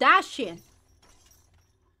dreaming with that shit.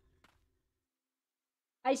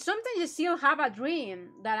 I sometimes still have a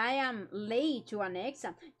dream that I am late to an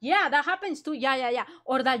exam. Yeah, that happens too. Yeah.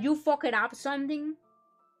 Or that you fucked up something.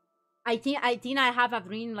 I think I have a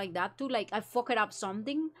dream like that too. Like I fucked up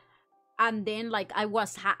something, and then like I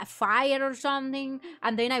was fired or something,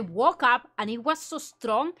 and then I woke up and it was so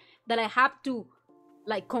strong that I have to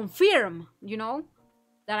like confirm, you know,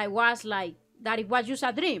 that I was like, that it was just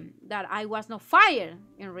a dream, that I was not fired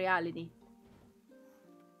in reality.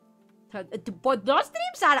 But those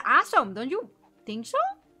dreams are awesome, don't you think so?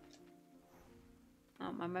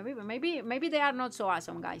 Maybe they are not so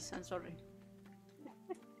awesome, guys. I'm sorry.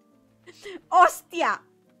 Hostia!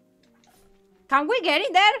 Can we get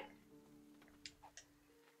in there?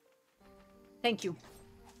 Thank you.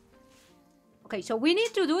 Okay, so we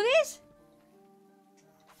need to do this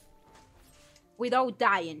without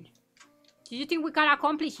dying. Do you think we can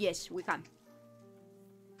accomplish? Yes, we can.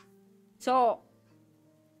 So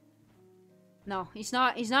no, it's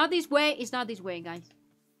not this way. It's not this way, guys.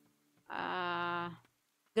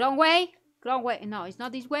 Wrong way. No, it's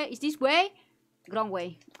not this way. It's this way. Wrong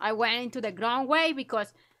way. I went into the wrong way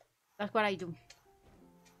because that's what I do.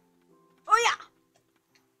 Oh yeah.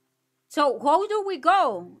 So how do we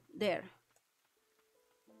go there?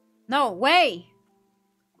 No way.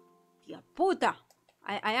 Tia puta.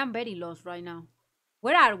 I am very lost right now.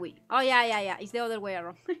 Where are we? Oh yeah. It's the other way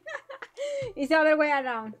around. It's the other way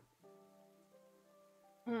around.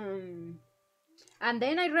 And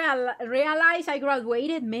then I realized I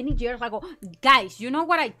graduated many years ago. Guys, you know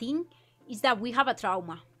what I think? Is that we have a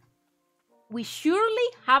trauma. We surely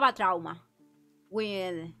have a trauma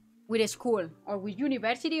with a school or with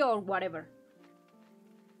university or whatever.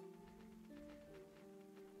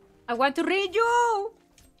 I want to read you.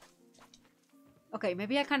 Okay,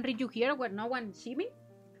 maybe I can read you here where no one see me.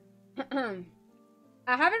 I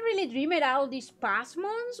haven't really dreamed all these past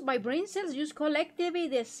months. My brain cells use collectively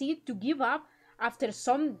the seed to give up after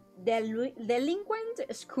some delinquent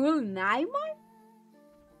school nightmare.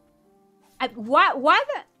 What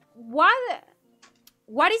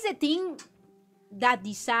is the thing that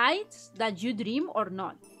decides that you dream or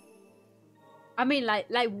not? I mean, like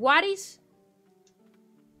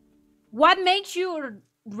what makes your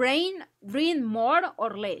brain dream more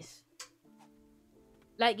or less?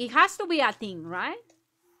 Like, it has to be a thing, right?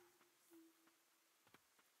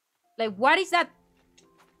 Like, what is that?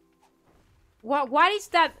 What is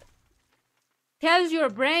that tells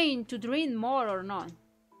your brain to drink more or not?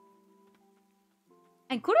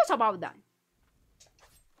 I'm curious about that.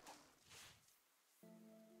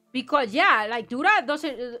 Because, yeah, like, Dura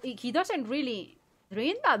doesn't really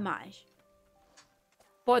drink that much.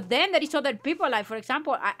 But then there is other people, like, for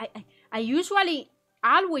example, I usually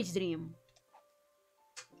always dream.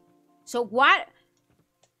 So what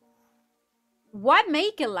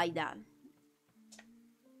make it like that?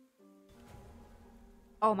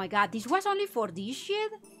 Oh my god, this was only for this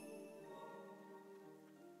shit?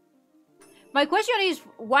 My question is,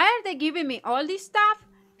 why are they giving me all this stuff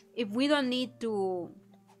if we don't need to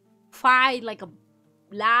fight like a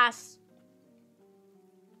last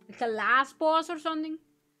boss or something?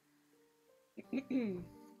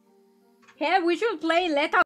 Hey, we should play Lethal